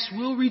Christ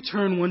will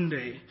return one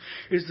day,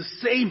 is the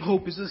same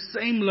hope, is the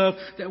same love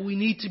that we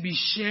need to be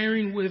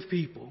sharing with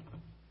people.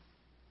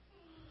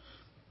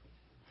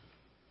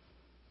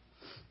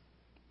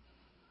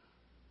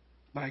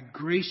 By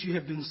grace you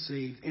have been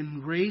saved,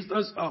 and raised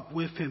us up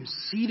with Him,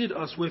 seated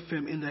us with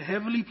Him in the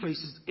heavenly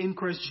places in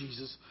Christ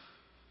Jesus,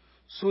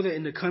 so that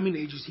in the coming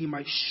ages He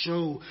might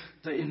show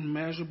the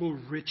immeasurable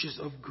riches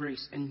of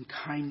grace and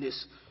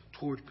kindness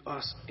toward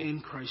us in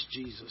Christ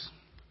Jesus.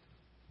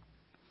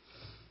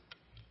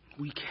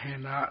 We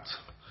cannot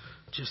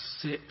just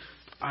sit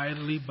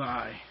idly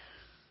by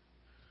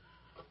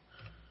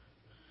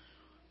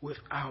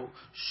without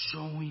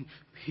showing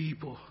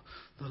people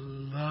the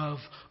love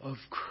of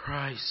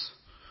Christ,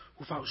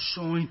 without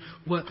showing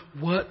what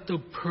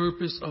the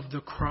purpose of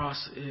the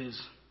cross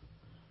is.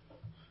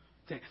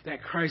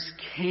 That Christ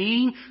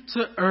came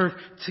to earth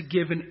to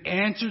give an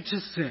answer to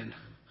sin,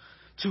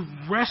 to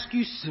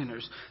rescue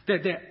sinners,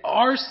 that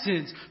our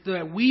sins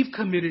that we've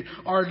committed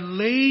are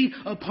laid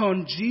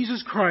upon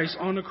Jesus Christ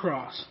on the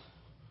cross.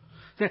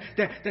 That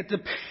the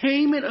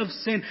payment of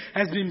sin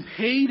has been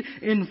paid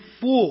in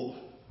full.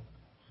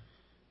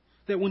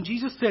 That when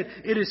Jesus said,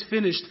 "It is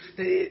finished,"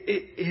 that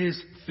it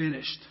is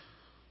finished.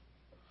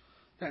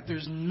 That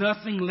there's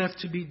nothing left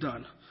to be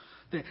done.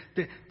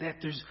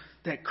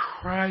 That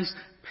Christ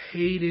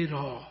paid it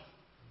all.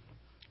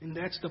 And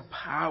that's the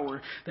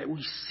power that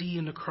we see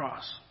in the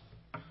cross.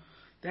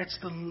 That's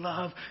the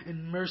love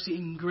and mercy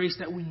and grace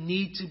that we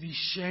need to be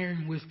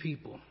sharing with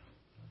people.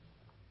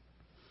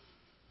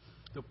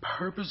 The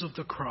purpose of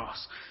the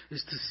cross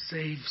is to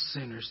save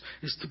sinners,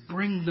 is to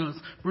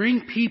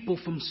bring people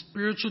from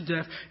spiritual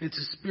death into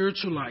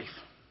spiritual life.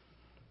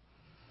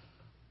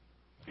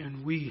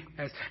 And we,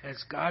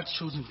 as God's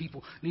chosen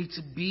people, need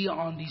to be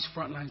on these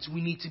front lines.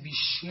 We need to be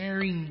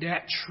sharing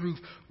that truth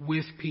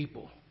with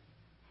people.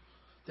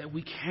 That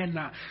we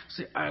cannot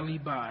sit idly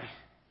by.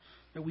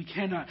 That we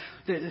cannot,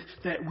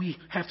 that we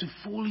have to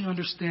fully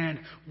understand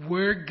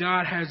where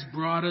God has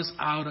brought us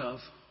out of.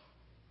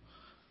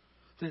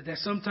 That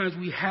sometimes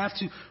we have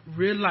to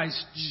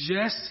realize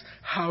just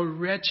how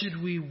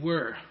wretched we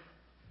were.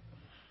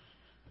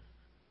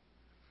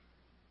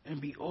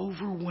 And be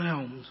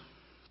overwhelmed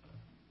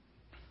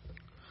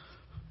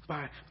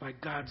by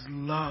God's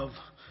love,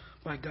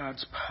 by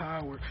God's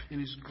power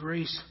and His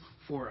grace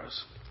for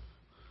us.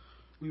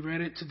 We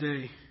read it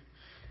today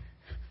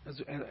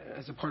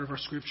as a part of our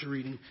scripture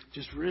reading,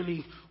 just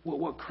really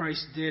what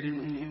Christ did,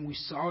 and we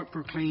saw it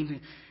proclaimed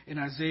in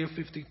Isaiah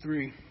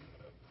 53.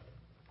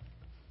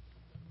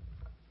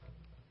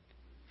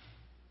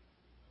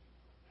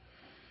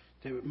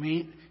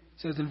 It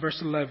says in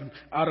verse 11,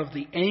 "Out of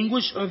the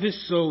anguish of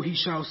his soul he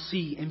shall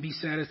see and be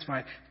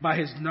satisfied. By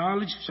his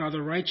knowledge shall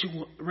the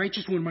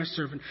righteous one, my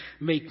servant,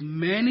 make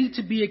many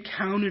to be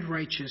accounted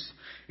righteous,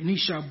 and he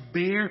shall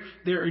bear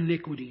their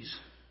iniquities.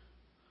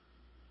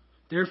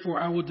 Therefore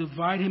I will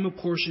divide him a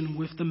portion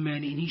with the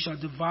many, and he shall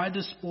divide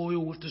the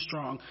spoil with the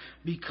strong,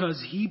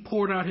 because he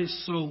poured out his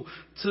soul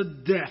to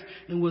death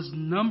and was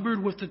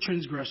numbered with the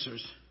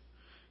transgressors.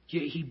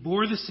 Yet he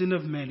bore the sin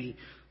of many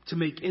to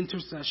make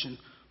intercession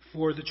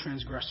for the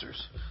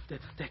transgressors."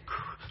 That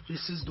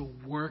this is the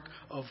work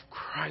of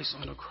Christ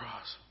on the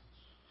cross.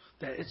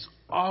 That it's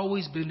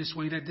always been this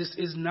way. That this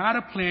is not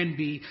a plan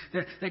B.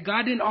 That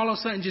God didn't all of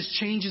a sudden just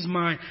change His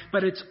mind.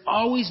 But it's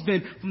always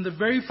been from the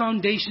very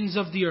foundations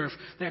of the earth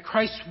that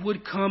Christ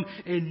would come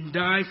and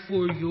die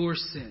for your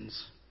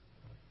sins.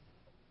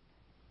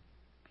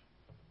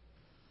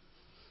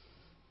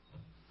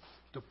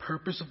 The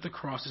purpose of the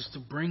cross is to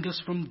bring us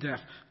from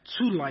death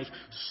to life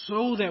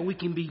so that we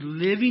can be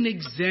living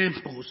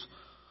examples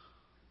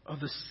of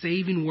the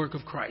saving work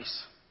of Christ.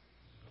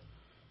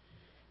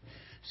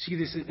 See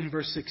this in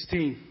verse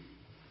 16.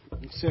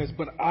 It says,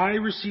 "But I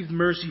received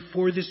mercy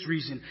for this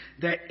reason,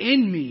 that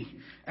in me,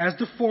 as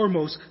the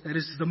foremost, that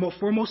is the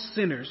foremost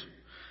sinners,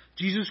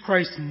 Jesus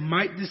Christ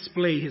might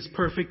display his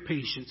perfect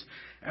patience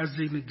as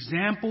an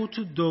example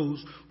to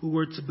those who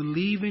were to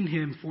believe in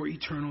him for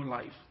eternal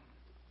life."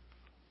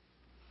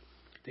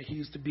 That he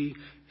is to be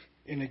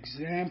an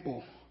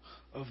example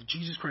of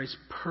Jesus Christ's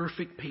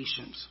perfect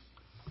patience.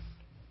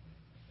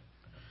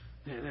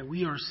 That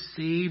we are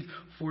saved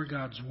for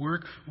God's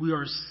work. We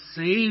are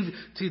saved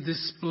to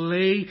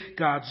display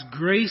God's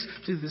grace,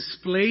 to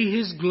display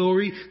his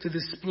glory, to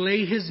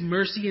display his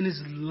mercy and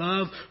his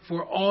love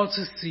for all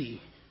to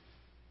see.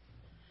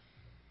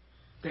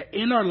 That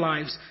in our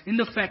lives, in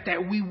the fact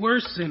that we were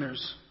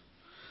sinners,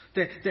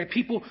 that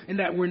people, and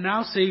that we're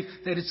now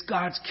saved, that it's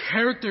God's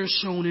character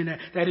shown in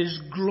that his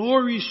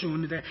glory is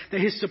shown in that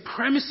his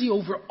supremacy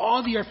over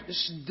all the earth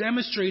is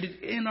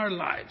demonstrated in our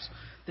lives.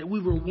 That we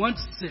were once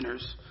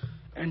sinners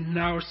and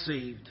now are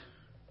saved.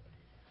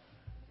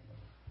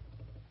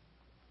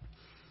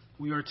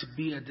 We are to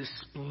be a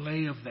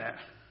display of that.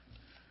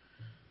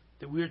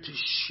 That we are to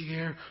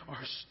share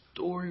our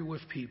story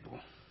with people.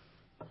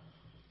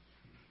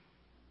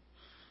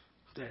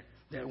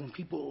 That when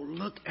people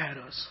look at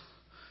us,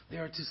 they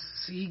are to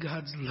see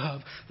God's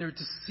love. They are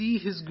to see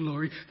his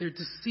glory. They are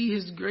to see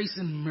his grace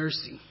and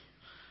mercy.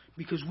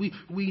 Because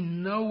we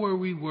know where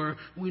we were.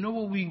 We know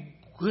what we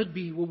could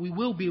be, what we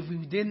will be if we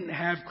didn't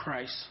have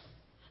Christ.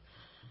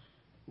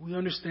 We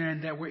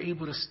understand that we're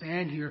able to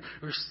stand here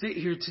or sit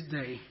here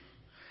today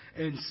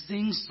and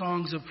sing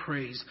songs of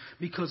praise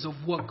because of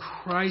what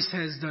Christ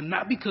has done,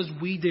 not because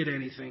we did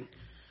anything.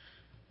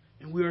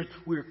 And we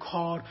are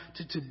called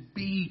to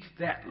be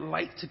that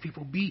light to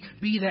people, be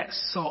that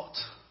salt.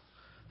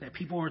 That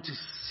people are to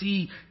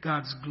see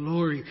God's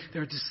glory.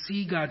 They're to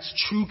see God's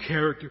true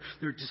character.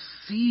 They're to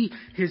see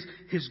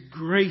his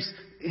grace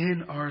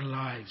in our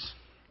lives.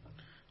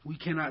 We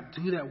cannot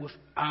do that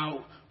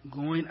without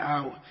going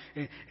out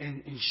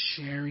and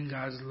sharing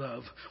God's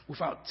love,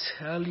 without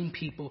telling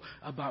people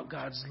about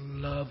God's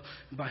love,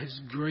 about his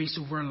grace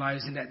over our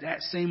lives, and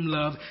that same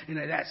love and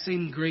that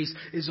same grace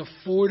is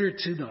afforded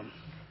to them.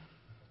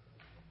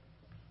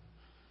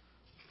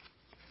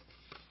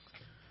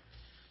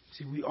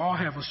 See, we all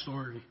have a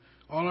story.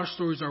 All our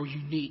stories are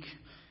unique.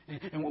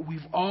 And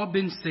we've all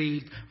been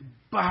saved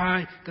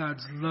by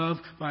God's love,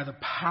 by the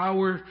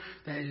power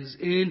that is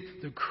in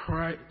the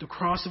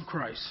cross of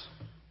Christ.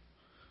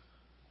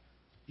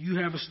 You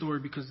have a story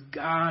because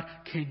God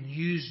can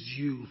use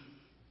you.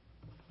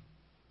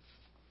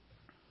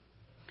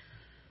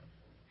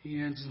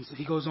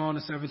 He goes on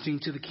to 17,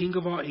 "To the King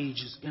of all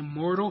ages,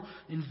 immortal,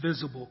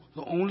 invisible,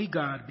 the only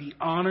God, be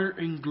honor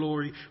and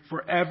glory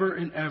forever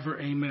and ever.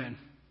 Amen."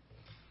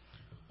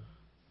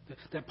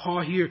 That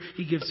Paul here,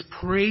 he gives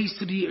praise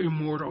to the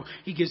immortal.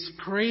 He gives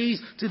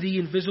praise to the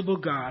invisible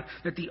God.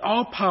 That the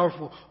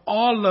all-powerful,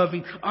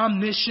 all-loving,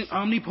 omniscient,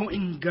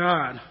 omnipotent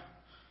God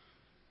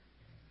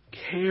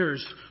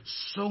cares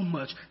so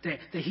much that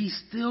he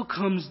still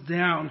comes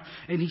down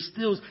and he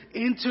still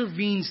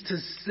intervenes to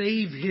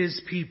save his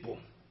people.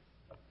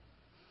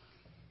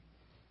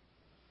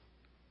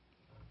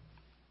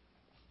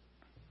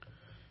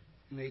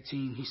 In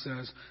 18, he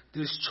says,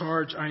 "This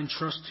charge I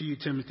entrust to you,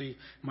 Timothy,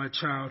 my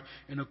child,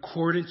 in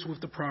accordance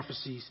with the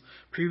prophecies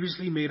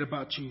previously made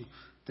about you,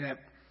 that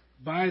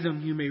by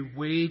them you may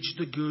wage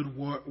the good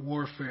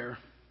warfare,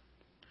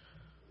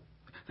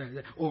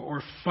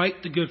 or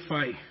fight the good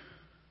fight."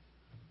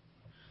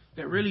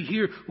 That really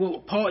here, well,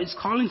 Paul is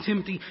calling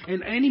Timothy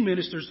and any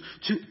ministers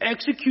to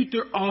execute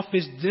their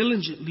office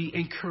diligently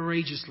and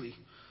courageously.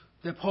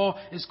 That Paul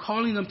is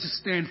calling them to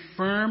stand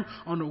firm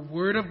on the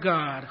word of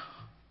God,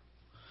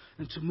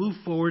 and to move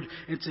forward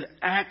and to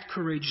act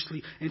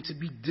courageously and to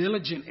be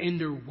diligent in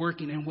their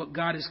working and what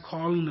God is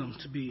calling them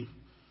to be.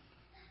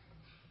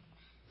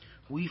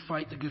 We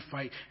fight the good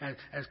fight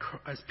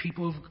as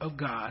people of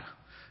God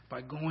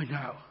by going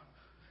out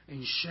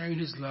and sharing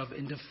his love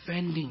and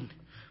defending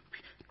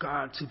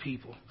God to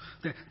people.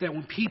 That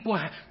when people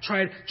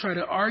try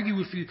to argue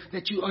with you,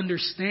 that you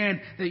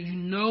understand, that you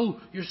know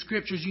your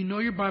scriptures, you know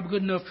your Bible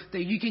good enough,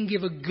 that you can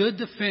give a good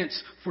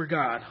defense for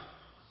God.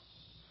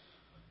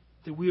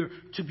 That we are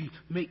to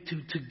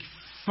to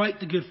fight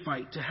the good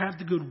fight, to have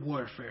the good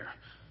warfare.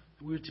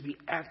 We are to be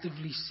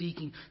actively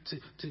seeking to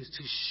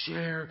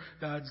share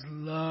God's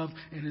love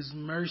and his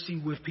mercy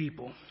with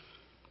people.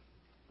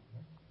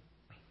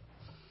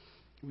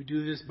 We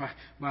do this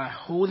by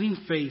holding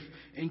faith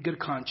and good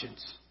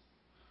conscience.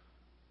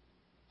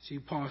 See,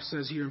 Paul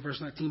says here in verse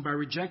 19, by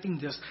rejecting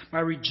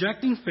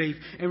faith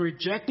and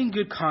rejecting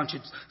good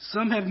conscience,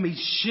 some have made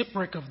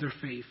shipwreck of their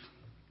faith.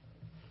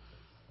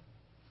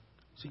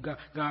 See,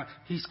 God,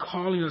 he's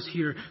calling us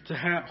here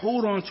to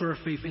hold on to our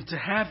faith and to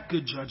have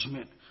good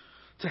judgment,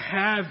 to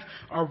have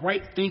a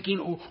right thinking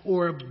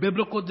or a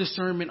biblical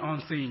discernment on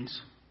things.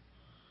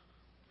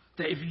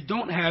 That if you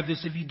don't have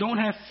this, if you don't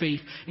have faith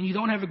and you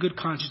don't have a good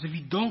conscience, if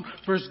you don't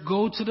first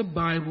go to the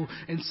Bible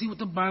and see what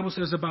the Bible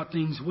says about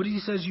things, what he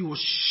says, you will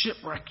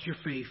shipwreck your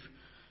faith.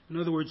 In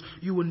other words,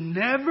 you will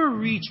never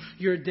reach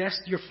your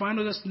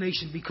final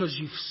destination because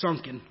you've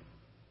sunken.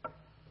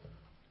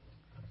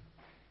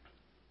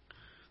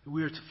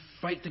 We are to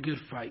fight the good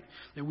fight.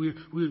 That we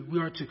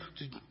are to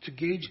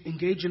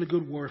engage in a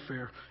good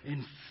warfare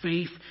in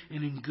faith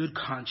and in good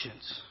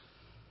conscience.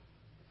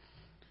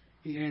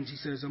 He ends, he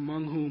says,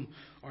 among whom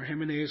are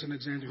Hymenaeus and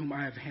Alexander, whom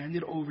I have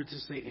handed over to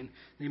Satan.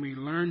 They may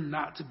learn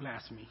not to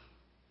blaspheme.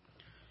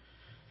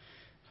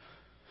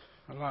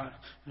 In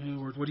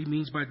other words, what he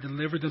means by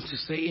deliver them to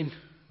Satan,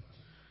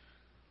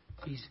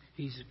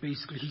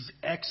 he's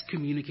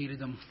excommunicated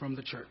them from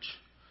the church.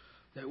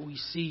 That we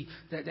see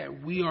that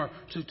we are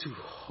to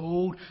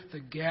hold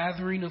the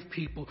gathering of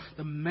people,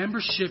 the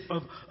membership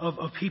of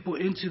people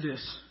into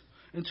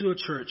a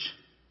church.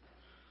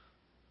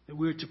 That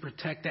we're to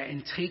protect that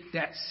and take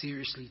that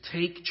seriously.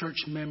 Take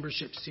church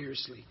membership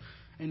seriously.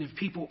 And if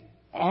people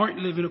aren't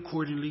living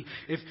accordingly,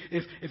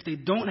 if they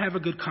don't have a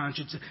good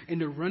conscience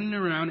and they're running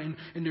around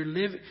and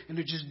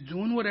they're just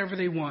doing whatever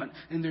they want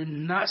and they're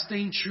not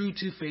staying true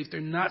to faith,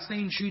 they're not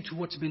staying true to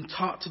what's been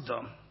taught to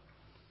them.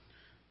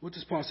 What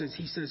does Paul say?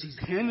 He says he's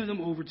handed them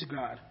over to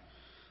God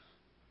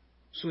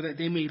so that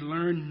they may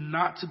learn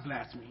not to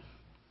blaspheme.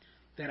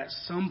 That at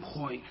some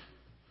point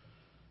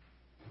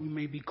we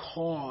may be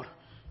called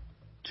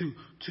to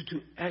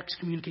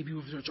excommunicate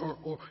people from the church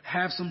or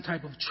have some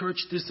type of church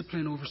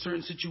discipline over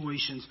certain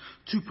situations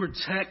to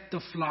protect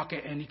the flock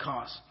at any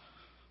cost.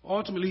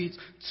 Ultimately,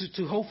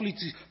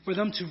 for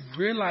them to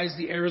realize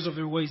the errors of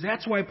their ways.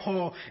 That's why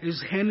Paul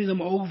is handing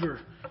them over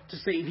to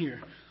Satan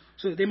here,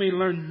 so that they may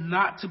learn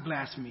not to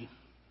blaspheme.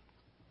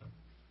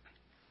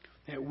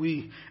 That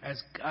we,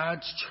 as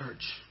God's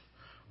church,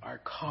 are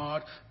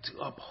called to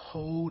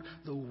uphold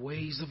the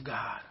ways of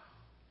God.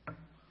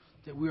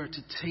 That we are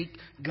to take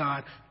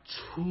God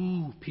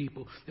to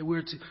people. That we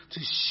are to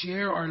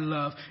share our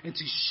love and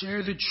to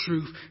share the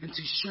truth and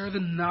to share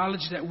the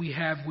knowledge that we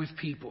have with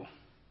people.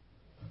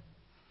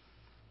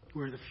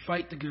 We're to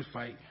fight the good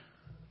fight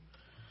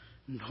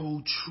and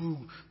hold true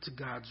to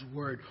God's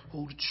word.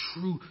 Hold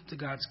true to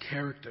God's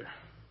character.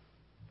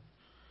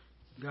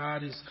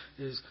 God is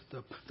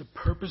the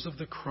purpose of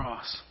the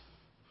cross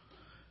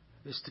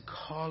is to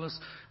call us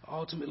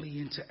ultimately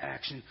into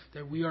action.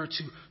 That we are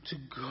to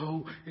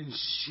go and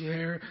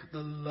share the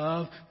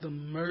love, the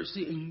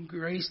mercy, and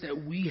grace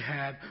that we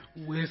have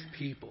with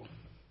people.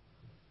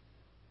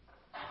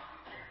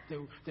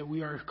 That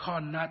we are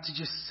called not to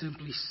just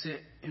simply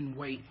sit and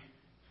wait.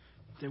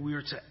 That we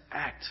are to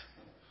act.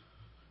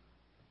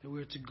 That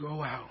we are to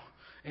go out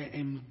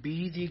and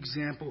be the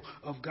example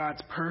of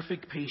God's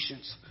perfect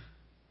patience,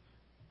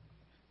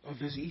 of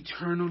His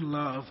eternal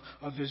love,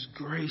 of His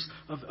grace,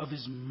 of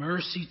His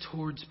mercy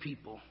towards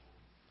people.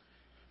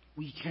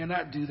 We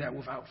cannot do that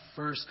without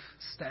first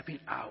stepping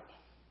out.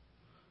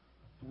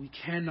 We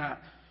cannot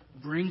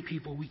bring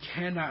people. We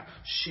cannot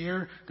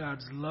share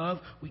God's love.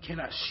 We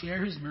cannot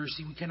share His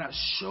mercy. We cannot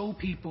show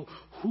people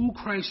who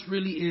Christ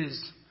really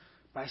is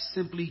by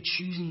simply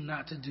choosing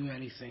not to do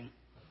anything.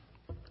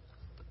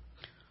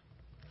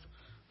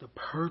 The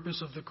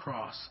purpose of the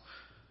cross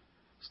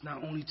is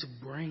not only to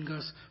bring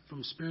us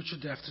from spiritual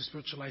death to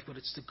spiritual life, but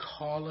it's to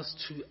call us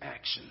to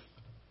action.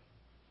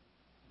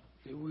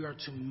 That we are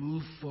to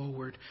move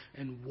forward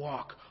and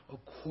walk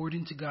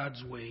according to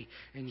God's way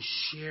and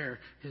share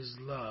His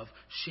love,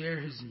 share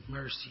His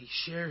mercy,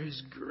 share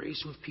His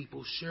grace with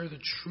people, share the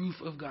truth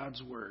of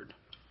God's word.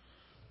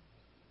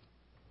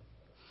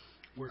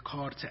 We're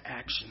called to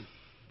action.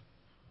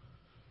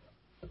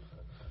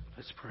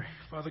 Let's pray.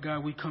 Father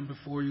God, we come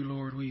before you,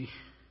 Lord. We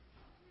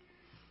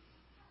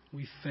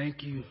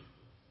thank you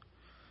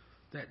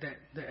that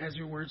as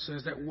your word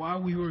says, that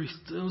while we were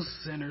still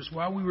sinners,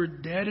 while we were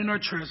dead in our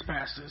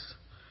trespasses,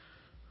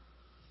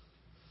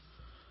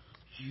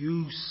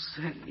 you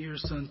sent your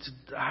Son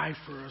to die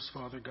for us,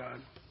 Father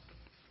God.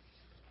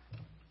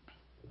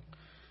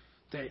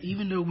 That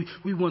even though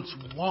we once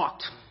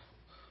walked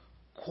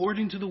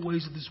according to the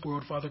ways of this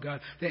world, Father God,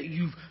 that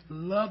you've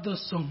loved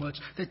us so much,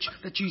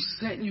 that you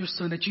sent your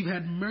Son, that you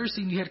had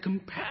mercy and you had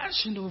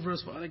compassion over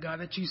us, Father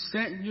God, that you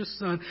sent your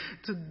Son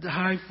to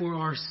die for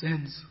our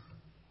sins.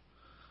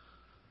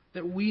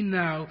 That we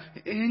now,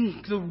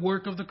 in the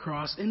work of the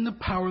cross, in the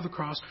power of the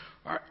cross,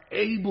 are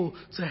able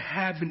to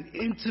have an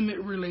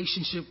intimate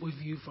relationship with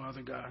you,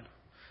 Father God.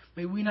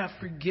 May we not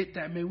forget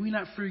that. May we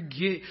not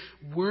forget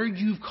where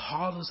you've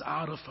called us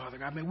out of, Father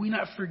God. May we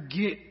not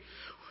forget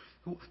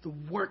the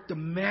work, the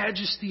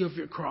majesty of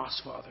your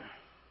cross, Father.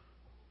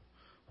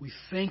 We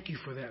thank you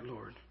for that,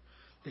 Lord,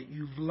 that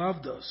you've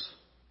loved us,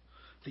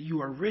 that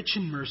you are rich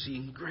in mercy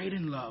and great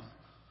in love,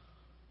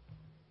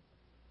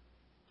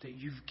 that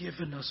you've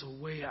given us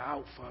a way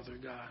out, Father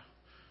God.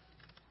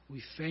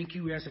 We thank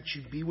you. We ask that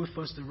you be with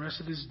us the rest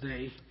of this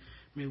day.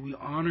 May we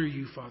honor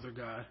you, Father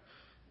God,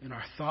 in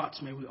our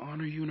thoughts. May we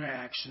honor you in our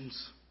actions.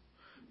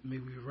 May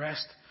we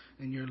rest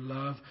in your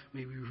love.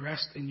 May we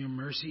rest in your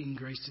mercy and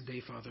grace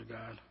today, Father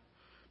God.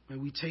 May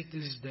we take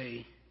this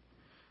day,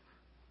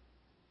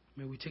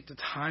 may we take the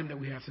time that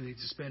we have today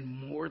to spend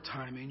more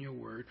time in your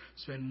word,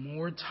 spend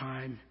more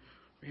time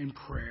in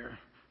prayer,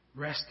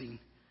 resting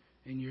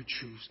in your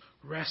truths,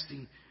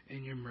 resting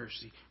in your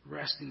mercy,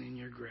 resting in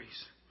your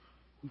grace.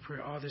 We pray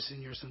all this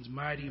in your Son's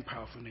mighty and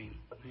powerful name.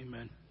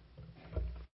 Amen.